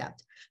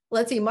concept.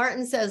 Let's see.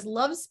 Martin says,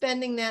 love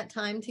spending that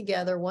time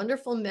together.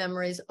 Wonderful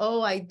memories.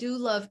 Oh, I do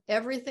love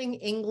everything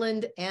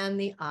England and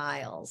the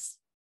Isles.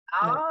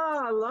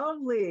 Ah,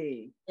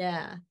 lovely.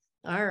 Yeah.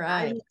 All I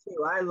right. do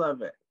too. I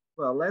love it.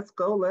 Well, let's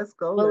go. Let's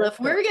go. Well, let's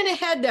if we're going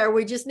to head there,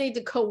 we just need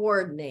to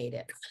coordinate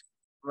it.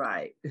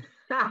 Right.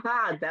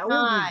 That would be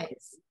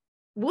Nice.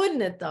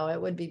 Wouldn't it though?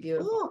 It would be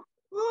beautiful.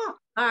 Ooh, ooh.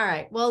 All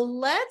right. Well,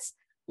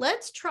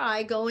 let's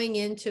try going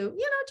into,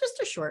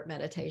 just a short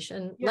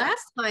meditation. Yeah.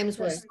 Last times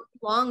was Okay.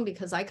 so long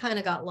because I kind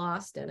of got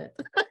lost in it.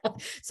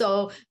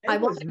 So I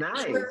It want was to make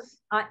nice. sure,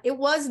 it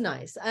was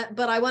nice,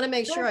 but I want to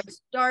make sure I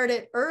Yes. start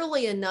it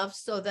early enough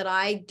so that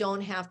I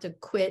don't have to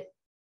quit.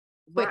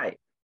 Right.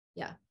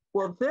 Yeah.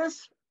 Well,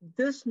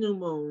 this new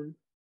moon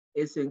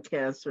is in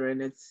Cancer,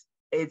 and it's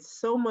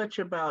so much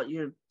about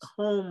your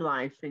home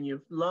life and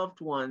your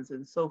loved ones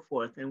and so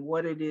forth, and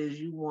what it is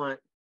you want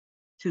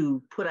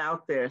to put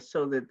out there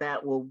so that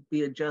that will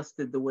be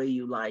adjusted the way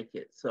you like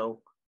it.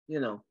 So,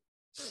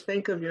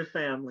 think of your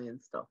family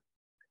and stuff.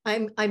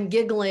 I'm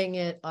giggling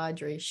at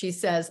Audrey. She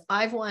says,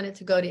 I've wanted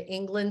to go to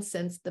England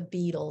since the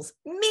Beatles.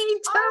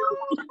 Me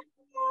too.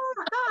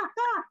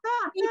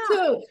 Me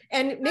too.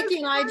 And Mickey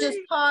and I just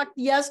talked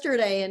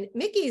yesterday, and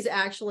Mickey's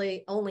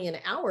actually only an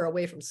hour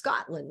away from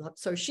Scotland.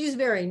 So she's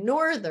very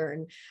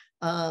northern.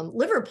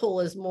 Liverpool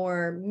is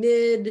more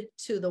mid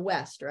to the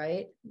west,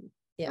 right?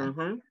 Yeah.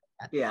 Mm-hmm.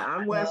 Yeah,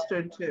 I'm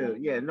Western too.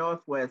 Yeah,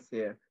 Northwest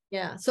here.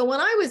 Yeah. So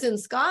when I was in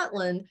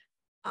Scotland,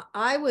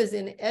 I was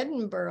in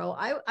Edinburgh.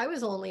 I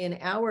was only an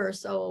hour or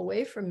so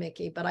away from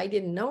Mickey, but I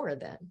didn't know her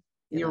then.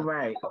 You're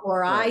right. Or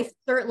right. I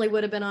certainly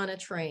would have been on a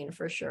train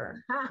for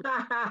sure.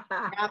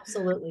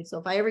 Absolutely. So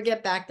if I ever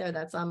get back there,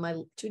 that's on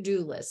my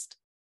to-do list.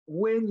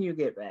 When you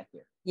get back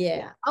here.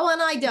 Yeah. Oh,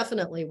 and I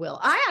definitely will.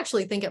 I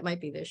actually think it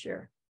might be this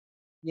year.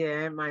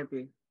 Yeah, it might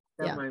be.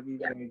 That Yeah. might be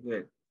very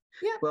good.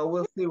 Yeah. Well,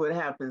 we'll see what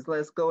happens.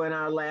 Let's go in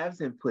our labs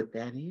and put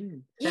that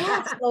in.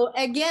 Yeah. So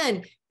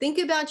again, think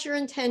about your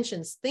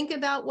intentions. Think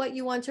about what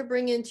you want to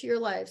bring into your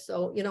life.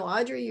 So,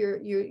 Audrey,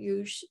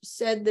 you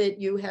said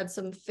that you had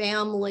some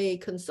family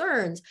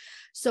concerns.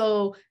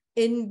 So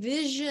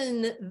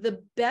envision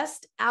the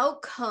best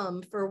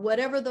outcome for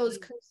whatever those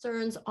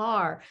concerns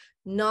are,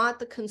 not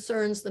the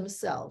concerns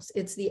themselves.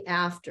 It's the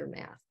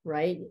aftermath,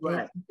 right?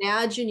 Right.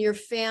 Imagine your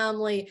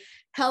family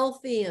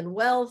healthy and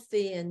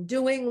wealthy and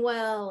doing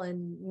well,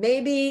 and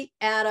maybe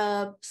at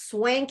a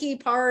swanky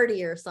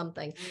party or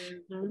something.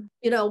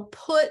 Mm-hmm.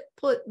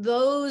 Put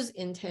those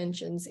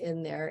intentions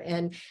in there.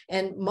 And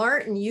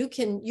Martin, you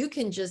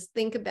can just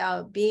think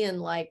about being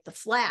like the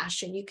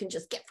Flash, and you can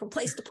just get from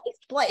place to place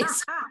to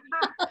place.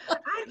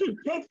 I can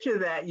picture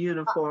that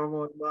uniform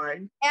on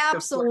Martin.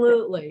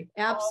 Absolutely.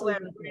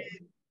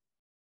 Absolutely.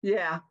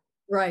 Yeah.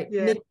 Right.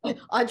 Yeah.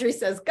 Audrey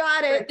says,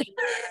 got it.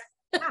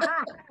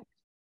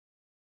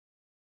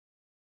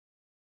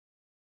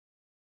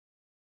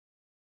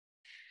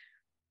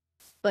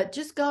 But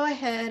just go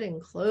ahead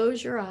and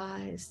close your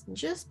eyes and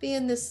just be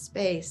in this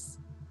space.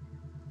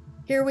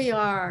 Here we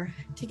are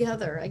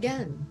together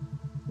again.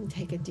 And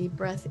take a deep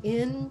breath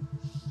in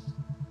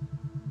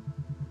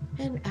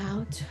and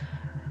out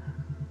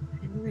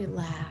and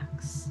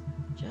relax.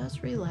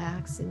 Just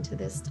relax into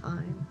this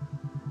time.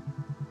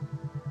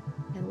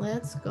 And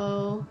let's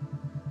go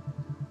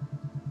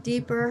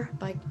deeper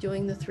by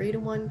doing the 3 to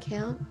 1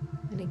 count.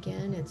 And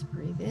again, it's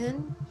breathe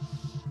in,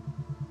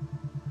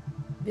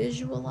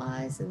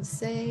 visualize and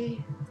say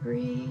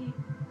 3,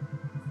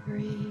 3,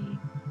 3.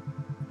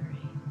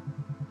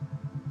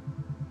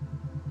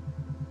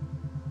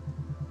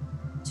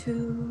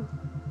 2,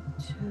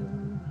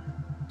 2,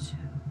 2.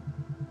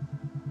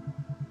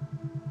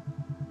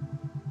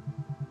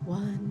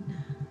 1,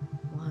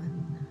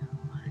 1,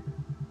 1.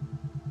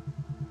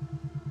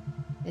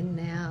 And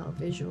now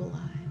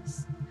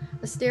visualize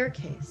a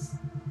staircase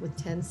with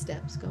 10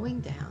 steps going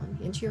down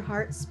into your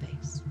heart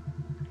space.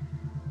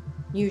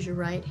 Use your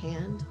right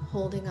hand,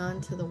 holding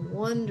on to the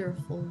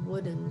wonderful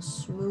wooden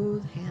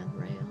smooth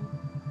handrail,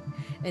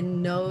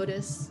 and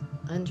notice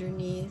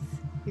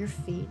underneath your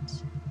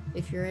feet,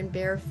 if you're in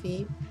bare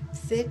feet,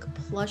 thick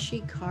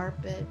plushy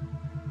carpet.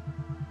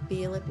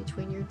 Feel it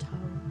between your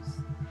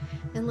toes.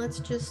 And let's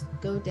just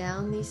go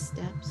down these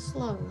steps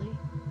slowly,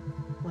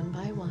 one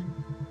by one.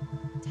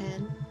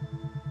 10,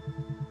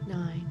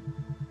 9,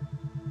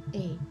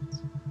 8.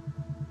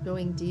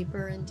 Going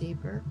deeper and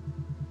deeper.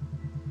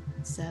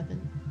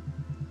 7,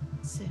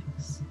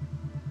 6,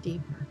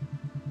 deeper.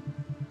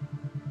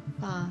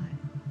 5,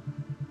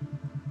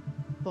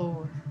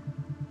 4,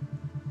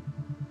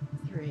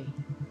 3,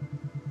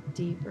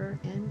 deeper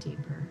and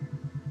deeper.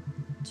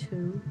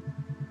 2,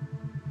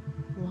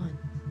 1.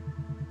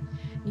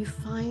 You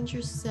find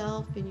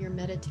yourself in your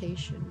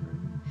meditation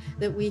room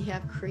that we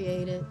have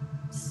created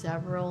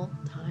several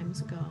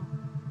times ago.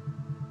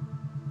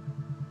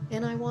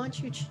 And I want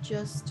you to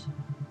just,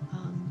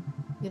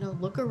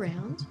 look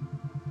around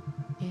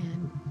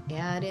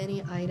add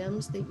any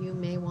items that you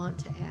may want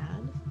to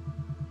add.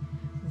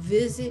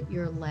 Visit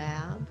your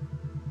lab,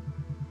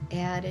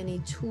 add any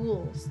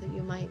tools that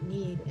you might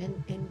need,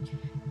 and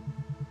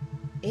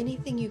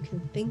anything you can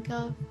think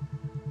of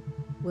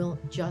will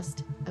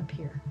just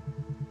appear.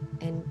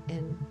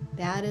 And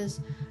that is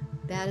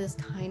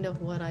kind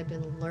of what I've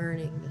been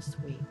learning this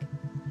week.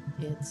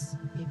 It's,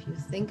 if you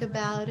think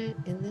about it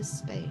in this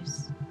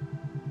space,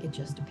 it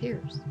just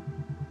appears.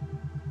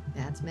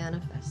 That's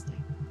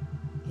manifesting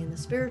in the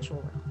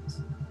spiritual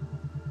realms.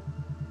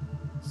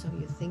 So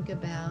you think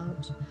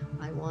about,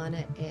 I want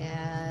to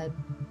add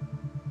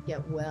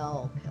get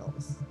well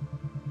pills.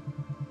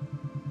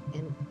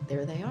 And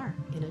there they are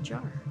in a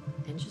jar.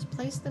 And just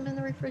place them in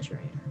the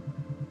refrigerator.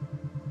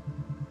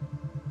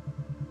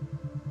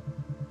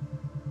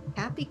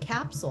 Happy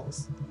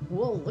capsules.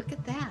 Whoa, look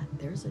at that.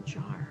 There's a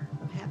jar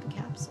of happy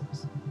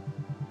capsules.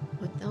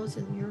 Put those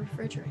in your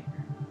refrigerator.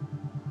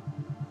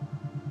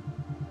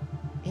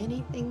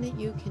 Anything that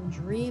you can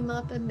dream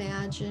up,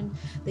 imagine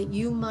that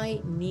you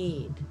might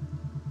need,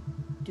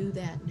 do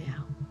that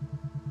now.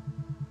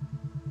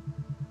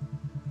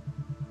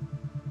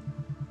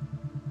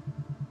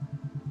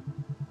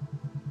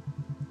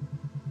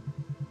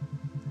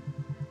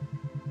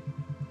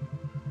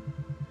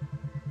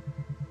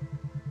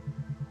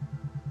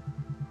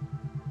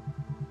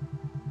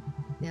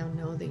 Now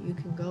know that you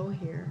can go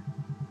here,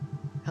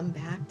 come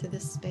back to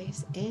this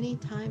space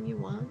anytime you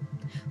want,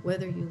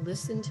 whether you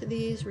listen to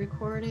these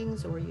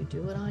recordings or you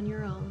do it on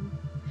your own.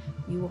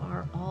 You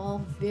are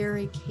all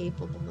very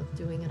capable of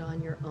doing it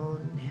on your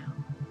own now.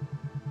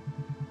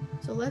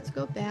 So let's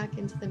go back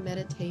into the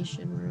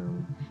meditation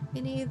room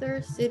and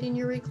either sit in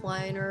your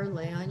recliner or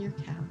lay on your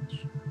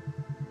couch.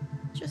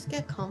 Just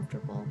get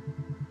comfortable,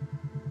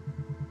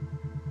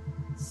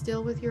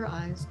 still with your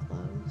eyes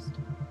closed.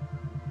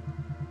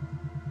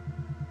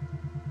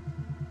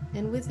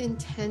 And with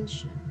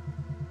intention,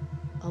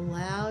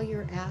 allow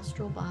your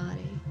astral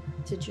body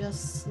to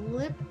just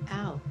slip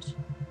out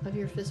of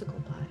your physical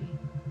body.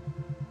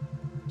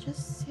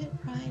 Just sit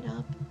right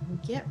up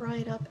and get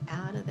right up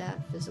out of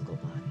that physical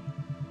body.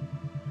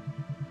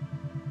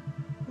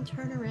 And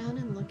turn around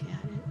and look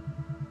at it.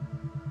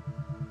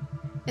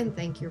 And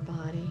thank your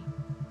body.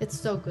 It's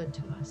so good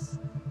to us.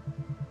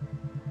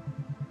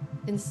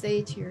 And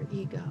say to your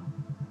ego,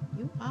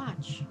 you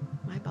watch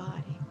my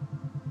body.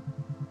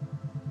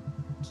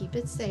 Keep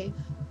it safe,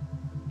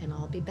 and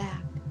I'll be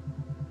back.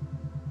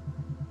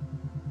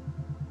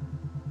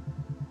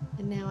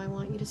 And now I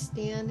want you to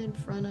stand in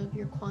front of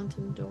your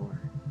quantum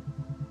door.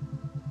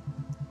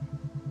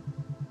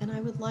 And I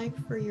would like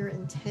for your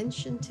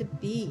intention to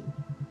be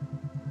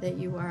that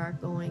you are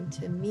going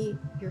to meet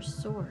your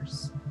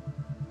source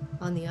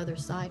on the other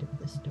side of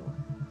this door,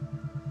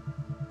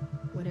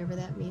 whatever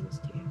that means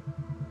to you.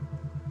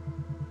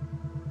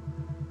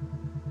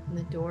 And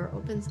the door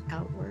opens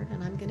outward,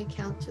 and I'm going to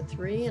count to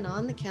 3, and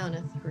on the count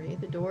of 3,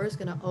 the door is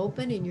going to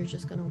open, and you're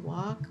just going to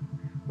walk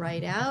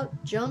right out,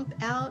 jump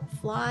out,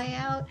 fly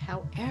out,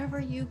 however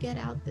you get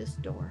out this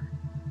door.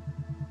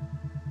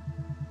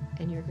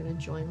 And you're going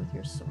to join with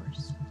your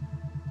source.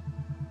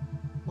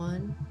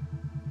 1,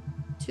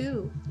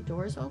 2, the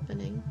door is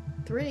opening.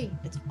 3,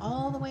 it's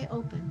all the way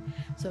open.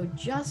 So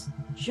just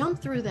jump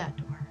through that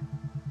door.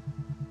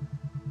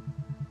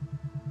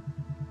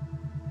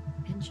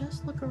 And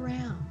just look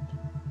around.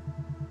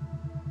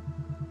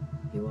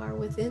 You are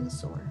within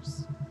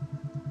source.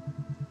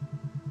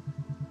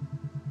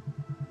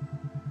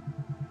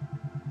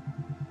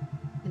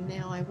 And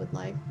now I would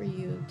like for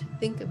you to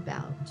think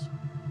about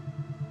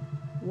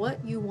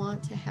what you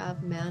want to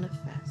have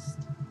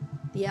manifest,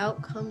 the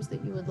outcomes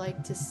that you would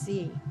like to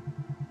see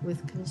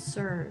with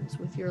concerns,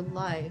 with your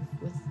life,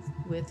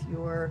 with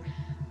your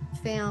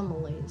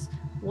families,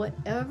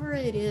 whatever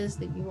it is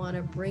that you want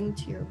to bring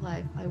to your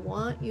life. I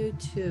want you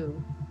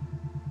to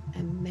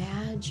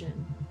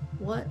imagine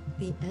what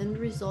the end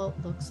result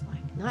looks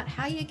like. Not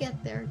how you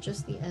get there,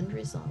 just the end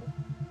result.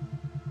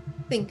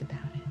 Think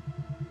about it.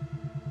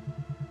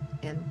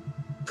 And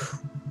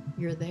poof,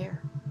 you're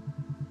there.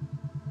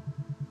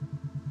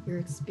 You're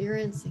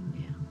experiencing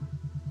now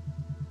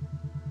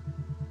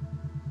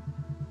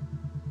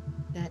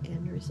that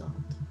end result.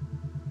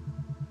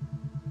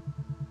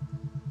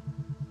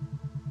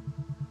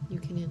 You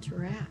can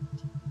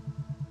interact,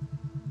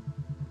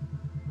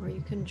 or you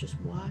can just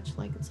watch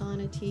like it's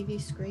on a TV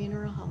screen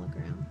or a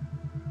hologram.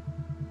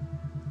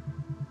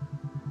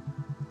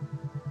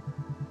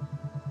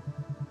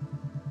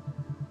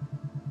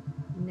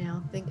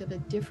 Now think of a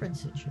different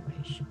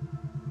situation.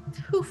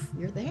 Poof,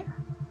 you're there.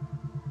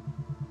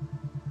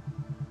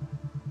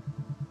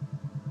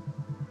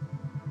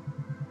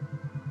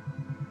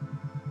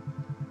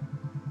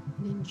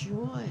 And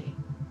enjoy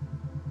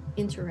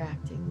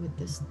interacting with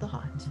this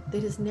thought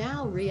that is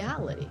now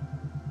reality.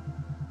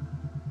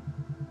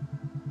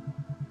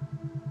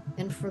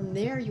 And from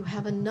there, you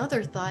have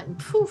another thought, and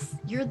poof,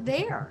 you're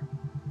there.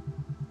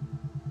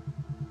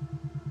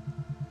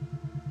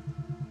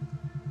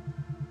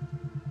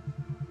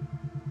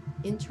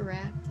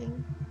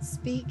 Interacting,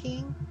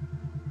 speaking,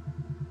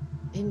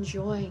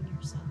 enjoying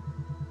yourself.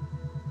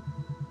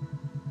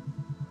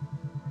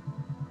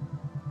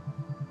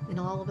 And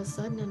all of a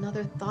sudden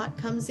another thought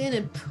comes in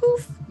and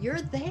poof,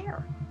 you're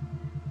there.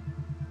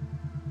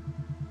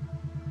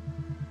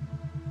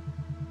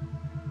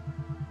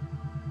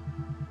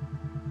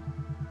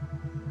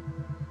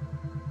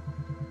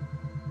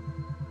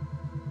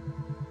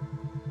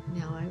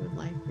 Now I would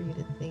like for you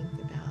to think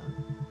about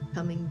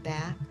coming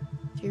back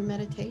to your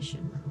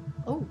meditation room.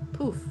 Oh,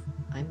 poof,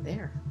 I'm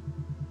there.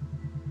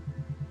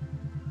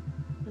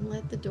 And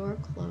let the door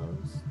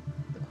close,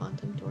 the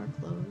quantum door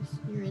close.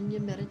 You're in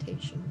your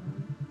meditation room.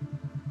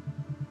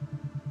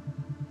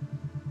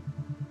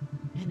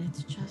 And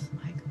it's just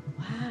like,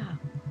 wow,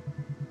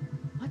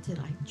 what did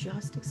I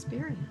just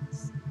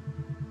experience?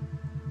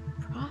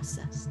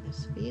 Process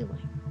this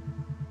feeling.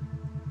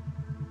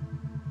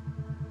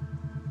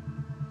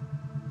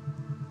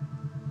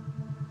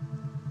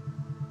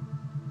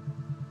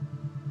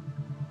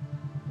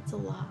 It's a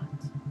lot.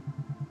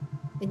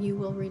 And you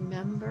will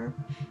remember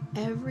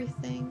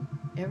everything,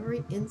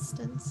 every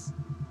instance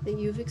that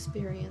you've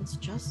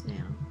experienced just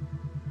now.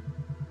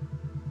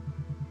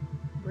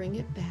 Bring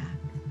it back.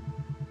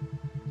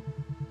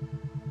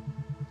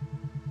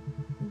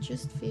 And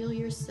just feel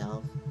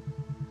yourself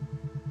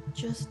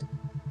just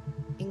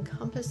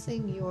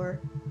encompassing your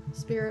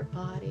spirit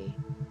body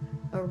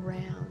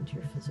around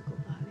your physical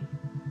body.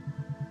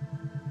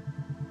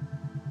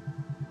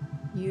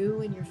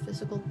 You and your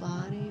physical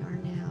body are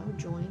now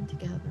joined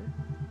together.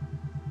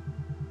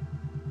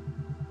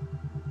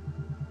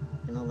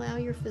 And allow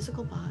your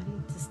physical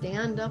body to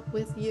stand up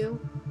with you.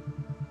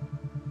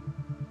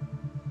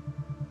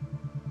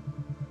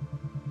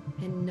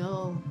 And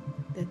know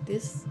that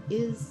this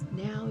is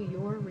now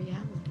your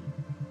reality.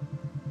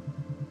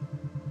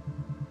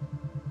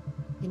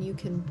 And you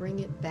can bring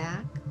it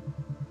back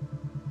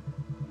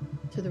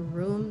to the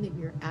room that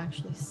you're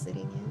actually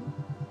sitting in.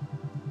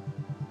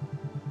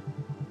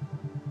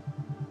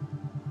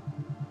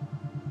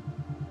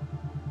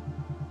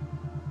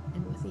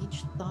 And with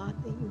each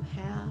thought that you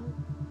have,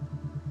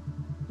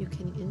 you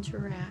can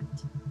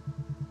interact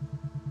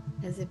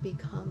as it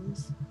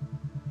becomes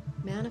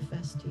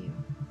manifest to you.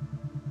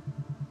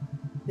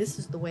 This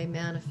is the way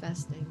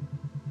manifesting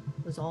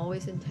was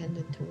always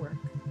intended to work.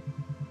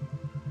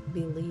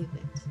 Believe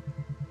it.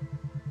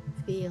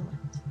 Feel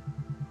it.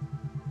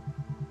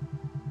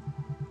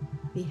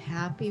 Be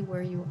happy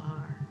where you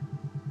are,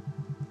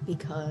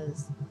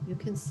 because you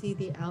can see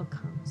the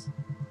outcomes,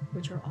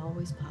 which are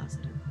always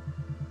positive.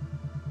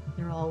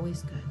 They're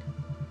always good.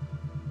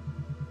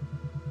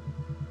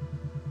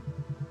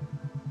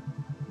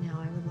 Now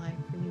I would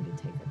like for you to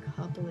take a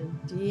couple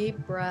of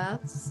deep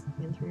breaths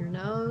in through your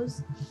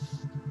nose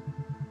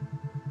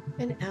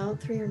and out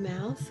through your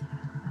mouth.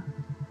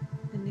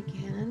 And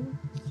again.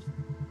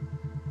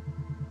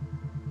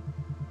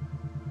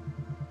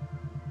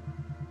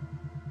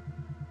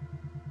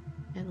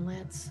 And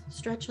let's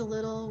stretch a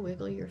little,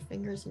 wiggle your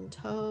fingers and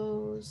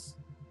toes.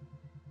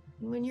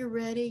 And when you're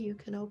ready, you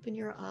can open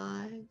your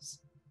eyes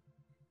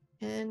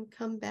and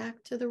come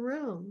back to the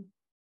room.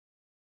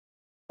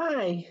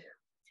 Hi.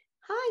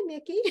 Hi,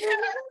 Mickey.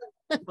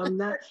 I'm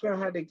not sure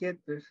how to get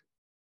this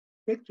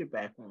picture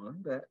back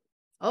on, but.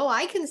 Oh,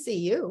 I can see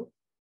you.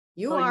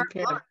 You are.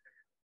 You can.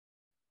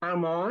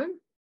 I'm on?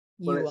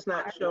 Well, it's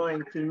not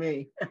showing to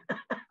me.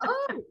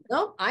 Oh,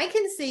 no, I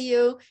can see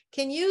you.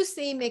 Can you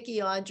see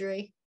Mickey,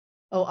 Audrey?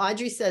 Oh,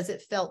 Audrey says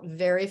it felt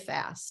very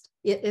fast.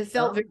 It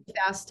felt very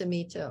fast to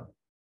me too.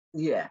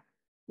 Yeah.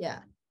 Yeah.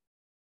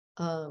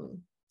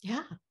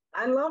 Yeah.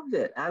 I loved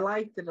it. I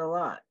liked it a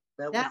lot.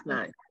 That was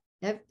nice.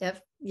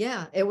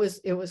 Yeah, it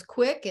was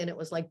quick, and it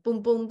was like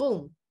boom, boom,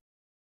 boom.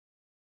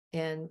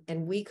 And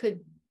we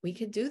could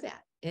do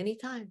that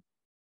anytime.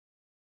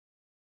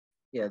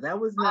 Yeah, that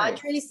was nice.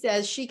 Audrey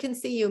says she can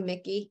see you,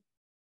 Mickey.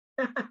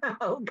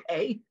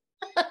 Okay.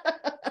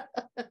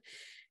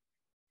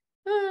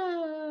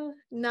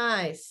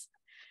 Nice.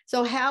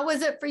 So how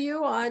was it for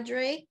you,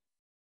 Audrey?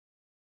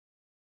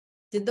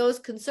 Did those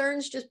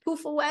concerns just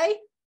poof away?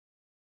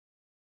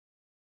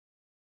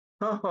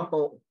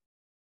 Oh.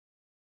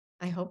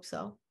 I hope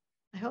so.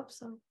 I hope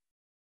so.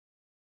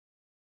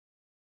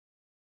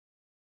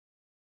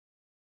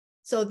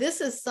 So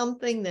this is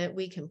something that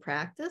we can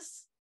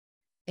practice.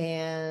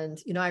 And,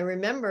 I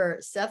remember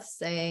Seth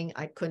saying,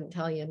 I couldn't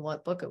tell you in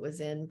what book it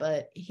was in,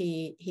 but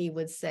he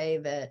would say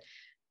that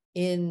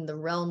in the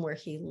realm where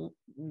he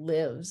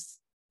lives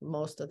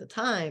most of the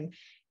time,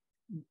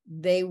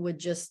 they would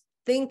just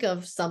think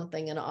of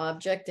something, an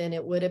object, and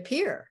it would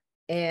appear.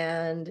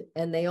 And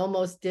they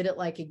almost did it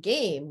like a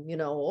game,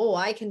 oh,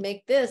 I can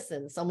make this.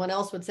 And someone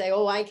else would say,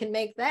 oh, I can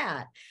make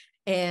that.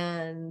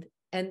 And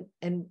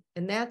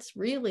that's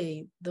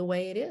really the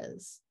way it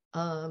is.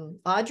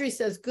 Audrey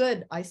says,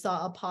 good. I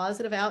saw a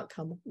positive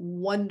outcome.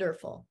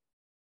 Wonderful.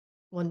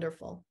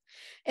 Wonderful.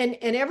 And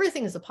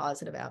everything is a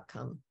positive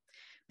outcome,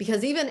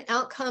 because even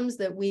outcomes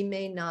that we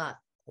may not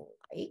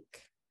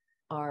like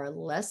are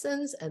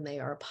lessons, and they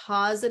are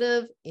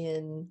positive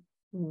in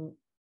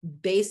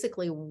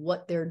basically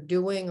what they're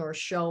doing or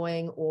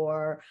showing,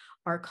 or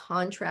our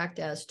contract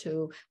as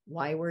to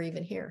why we're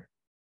even here.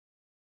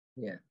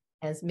 Yeah.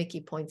 As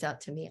Mickey points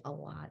out to me a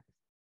lot.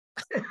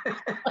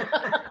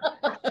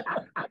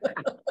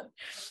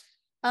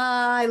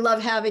 I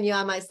love having you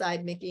on my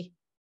side, Mickey.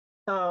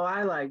 Oh,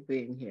 I like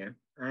being here.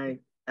 I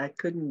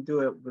couldn't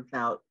do it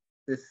without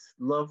this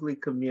lovely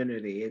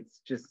community.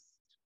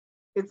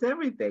 It's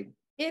everything.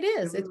 It It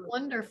is. It's really-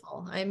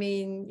 wonderful. I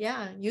mean,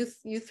 yeah, you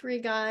three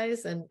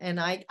guys, and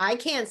I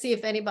can't see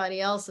if anybody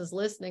else is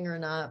listening or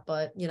not,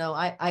 but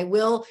I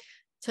will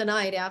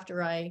tonight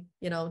after I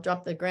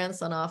drop the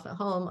grandson off at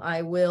home.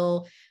 I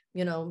will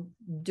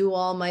do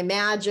all my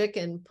magic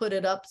and put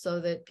it up so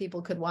that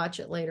people could watch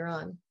it later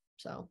on.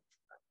 So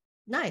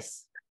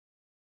nice.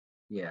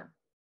 Yeah.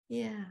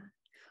 Yeah.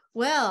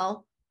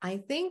 Well, I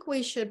think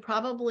we should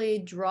probably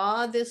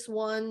draw this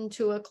one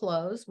to a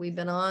close. We've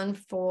been on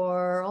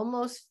for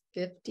almost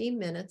 50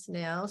 minutes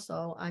now,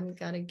 so I'm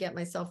going to get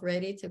myself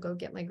ready to go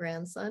get my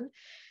grandson.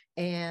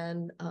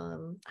 And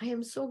I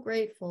am so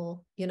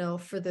grateful,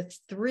 for the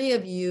three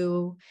of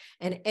you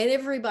and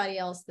everybody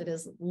else that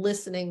is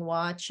listening,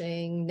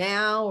 watching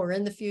now or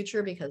in the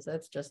future, because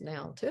that's just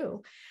now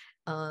too.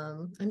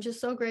 I'm just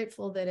so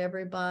grateful that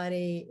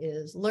everybody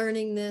is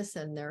learning this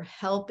and they're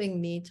helping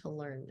me to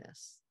learn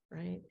this,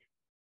 right?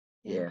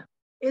 Yeah.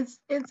 It's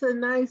a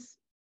nice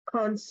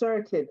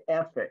concerted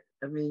effort.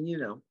 I mean,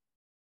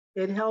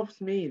 it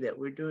helps me that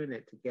we're doing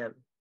it together.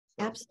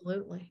 So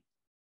Absolutely.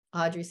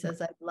 Audrey says,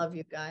 I love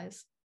you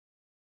guys.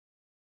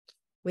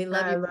 We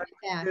love I you love right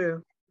you back.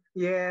 too.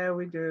 Yeah,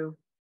 we do.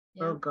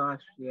 Yeah, Oh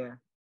gosh, yeah.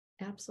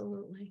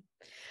 absolutely.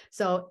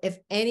 So if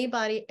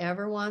anybody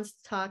ever wants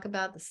to talk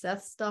about the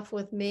Seth stuff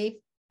with me,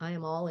 I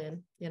am all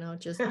in.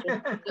 Just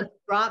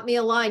drop me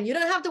a line. You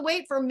don't have to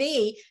wait for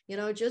me.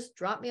 Just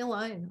drop me a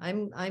line.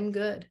 I'm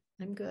good.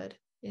 I'm good.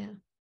 Yeah.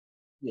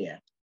 Yeah,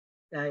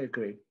 I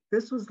agree.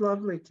 This was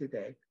lovely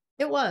today.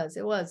 It was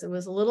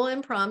a little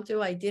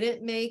impromptu. I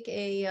didn't make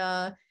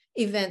a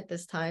event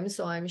this time,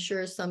 so I'm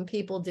sure some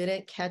people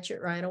didn't catch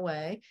it right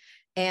away.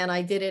 And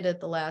I did it at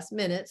the last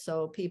minute,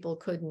 so people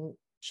couldn't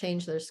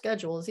change their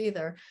schedules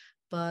either.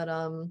 But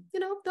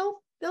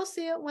they'll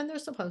see it when they're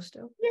supposed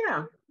to.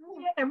 Yeah,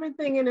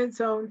 everything in its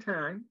own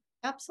time.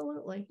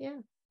 Absolutely. Yeah.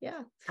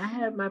 Yeah. I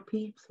had my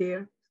peeps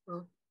here.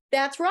 So.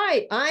 That's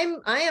right. I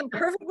am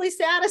perfectly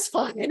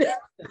satisfied.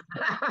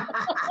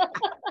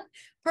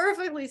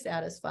 Perfectly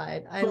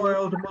satisfied.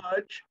 Spoiled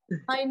much.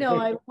 I know.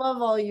 I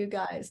love all you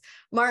guys.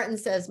 Martin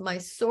says, my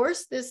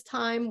source this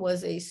time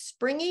was a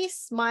springy,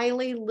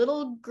 smiley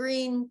little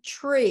green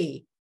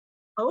tree.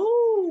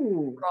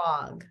 Oh,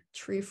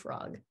 Tree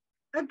frog.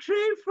 a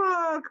tree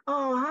frog.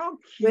 Oh, how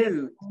With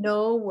cute.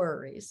 no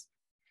worries.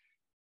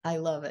 I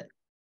love it.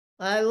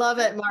 I love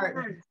it,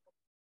 Martin.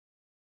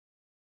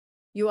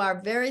 You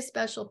are very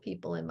special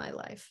people in my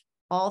life.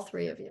 All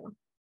three of you.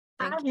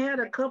 I've had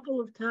a couple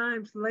of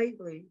times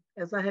lately,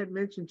 as I had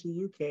mentioned to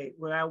you, Kate,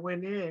 where I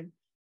went in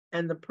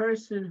and the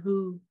person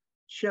who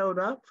showed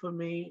up for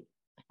me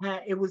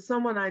it was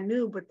someone I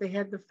knew, but they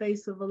had the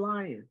face of a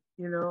lion.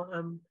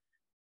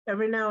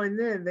 Every now and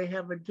then they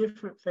have a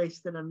different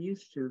face than I'm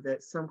used to.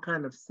 That's some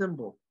kind of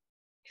symbol.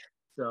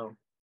 So,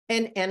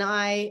 and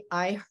I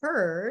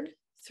heard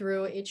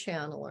through a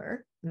channeler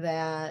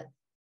that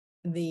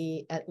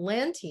the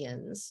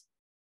Atlanteans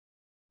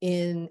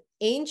in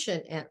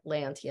ancient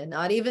Atlantia,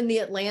 not even the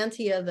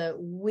Atlantia that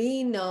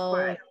we know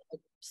right.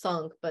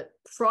 sunk, but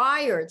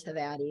prior to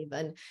that,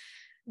 even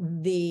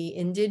the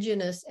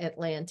indigenous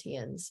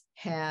Atlanteans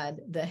had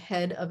the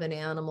head of an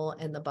animal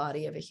and the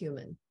body of a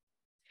human.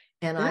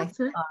 And I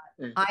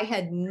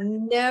had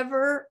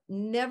never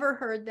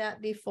heard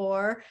that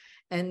before.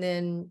 And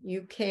then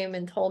you came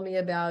and told me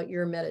about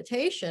your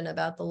meditation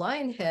about the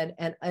lion head.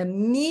 And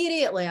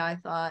immediately I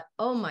thought,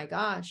 oh my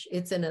gosh,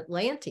 it's an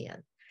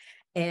Atlantean.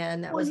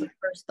 And that was the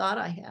first thought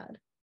I had.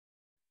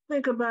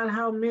 Think about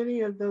how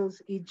many of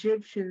those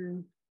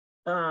Egyptian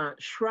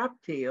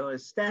shrapti or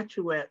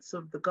statuettes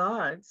of the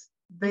gods,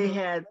 they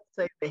had,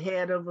 say, the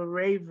head of a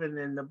raven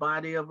and the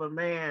body of a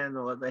man,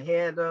 or the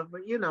head of,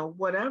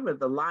 whatever,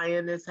 the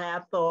lioness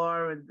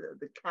Hathor and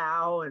the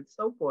cow and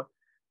so forth.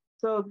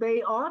 So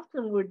they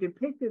often were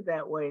depicted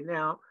that way.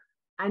 Now,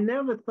 I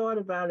never thought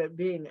about it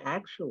being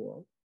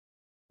actual,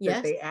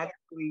 that they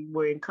actually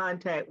were in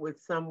contact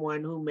with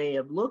someone who may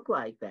have looked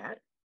like that.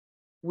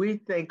 We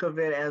think of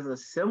it as a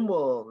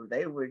symbol.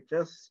 They were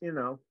just,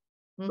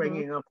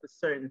 bringing up a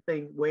certain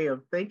way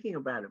of thinking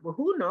about it. But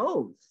who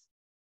knows?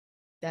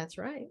 That's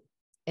right.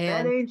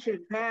 And that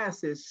ancient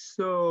past is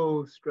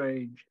so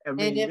strange. I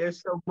mean,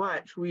 there's so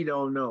much we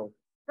don't know.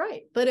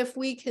 Right. But if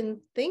we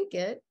can think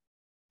it,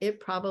 it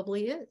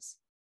probably is.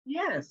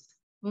 Yes.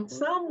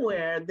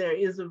 Somewhere there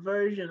is a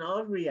version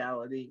of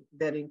reality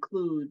that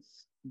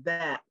includes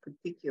that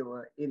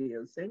particular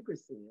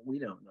idiosyncrasy. We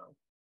don't know.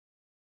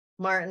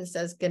 Martin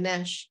says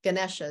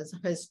Ganesha's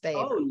his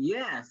favorite. Oh,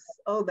 yes.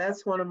 Oh,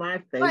 that's one of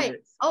my favorites. Right.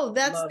 Oh,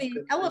 that's the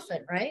Ganesha.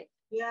 elephant, right?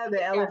 Yeah,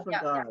 the elephant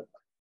god.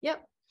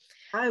 Yep.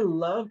 I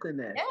love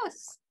Ganesh.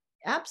 Yes,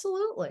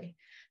 absolutely.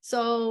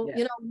 So,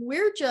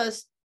 we're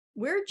just.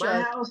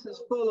 My house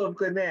is full of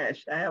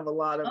Ganesh. I have a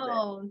lot of them.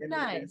 Oh,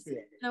 nice.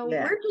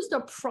 We're just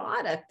a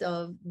product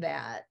of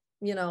that,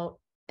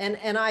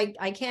 And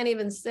I can't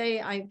even say,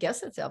 I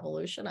guess it's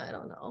evolution. I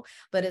don't know,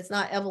 but it's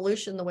not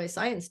evolution the way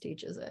science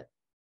teaches it.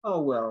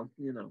 Oh, well,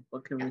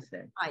 what can Yeah, we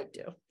say? I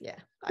do. Yeah.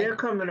 They're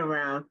coming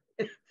around.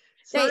 They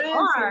Science and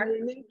are.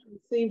 religion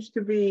seems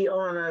to be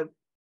on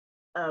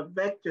a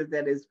vector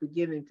that is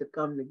beginning to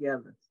come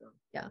together. So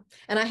Yeah.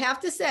 And I have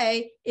to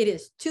say, it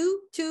is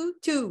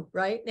 222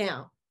 right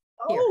now.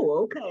 Here.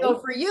 Oh, okay. So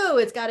for you,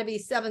 it's got to be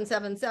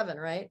 777,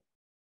 right?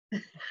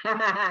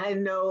 I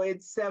know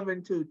it's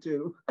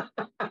 722.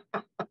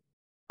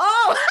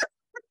 Oh,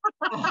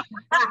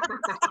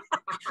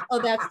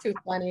 oh, that's too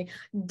funny.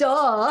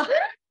 Duh.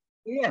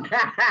 Yeah.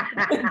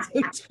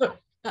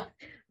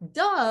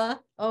 Duh.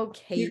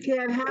 Okay. You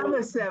can't have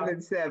a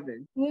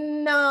 77.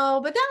 No,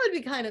 but that would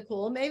be kind of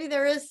cool. Maybe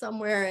there is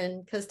somewhere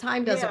in, because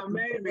time doesn't. Yeah,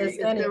 maybe exist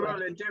if they're anyway.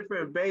 on a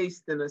different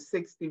base than a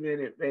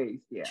 60-minute base.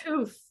 Yeah.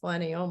 Too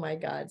funny. Oh my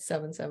God.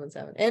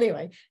 777.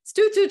 Anyway, it's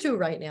 222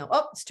 right now.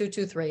 Oh, it's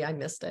 223. I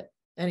missed it.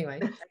 Anyway.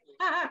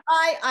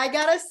 I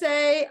gotta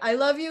say, I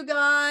love you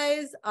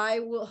guys.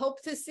 I will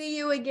hope to see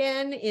you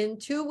again in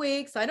 2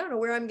 weeks. I don't know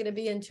where I'm going to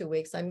be in 2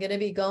 weeks. I'm going to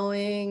be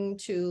going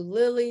to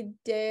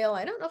Lilydale.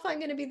 I don't know if I'm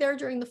going to be there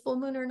during the full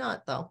moon or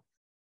not, though.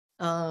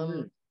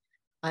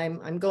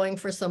 I'm going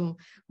for some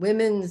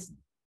women's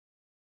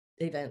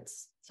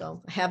events.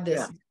 So I have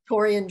this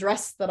Victorian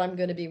dress that I'm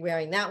going to be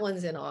wearing. That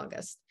one's in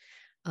August.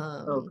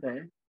 Okay.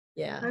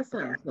 Yeah. That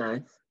sounds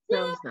nice.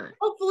 Yeah. Nice.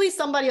 Hopefully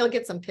somebody will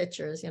get some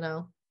pictures,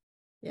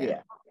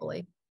 Yeah.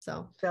 Hopefully.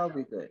 So that'll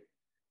be good.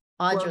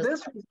 Audra, well,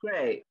 this was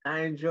great. I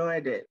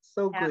enjoyed it.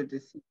 So good to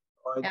see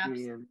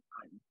Audrey and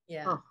Martin.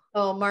 Yeah.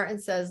 Oh, Martin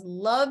says,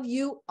 love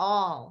you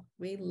all.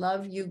 We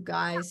love you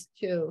guys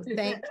too.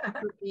 Thanks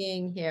for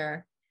being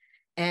here.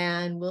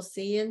 And we'll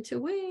see you in 2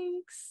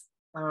 weeks.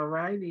 All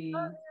righty.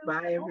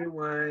 Bye,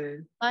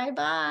 everyone.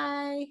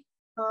 Bye-bye.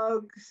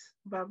 Hugs.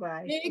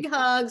 Bye-bye. Big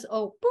hugs.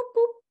 Oh, boop,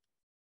 boop.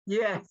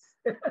 Yes.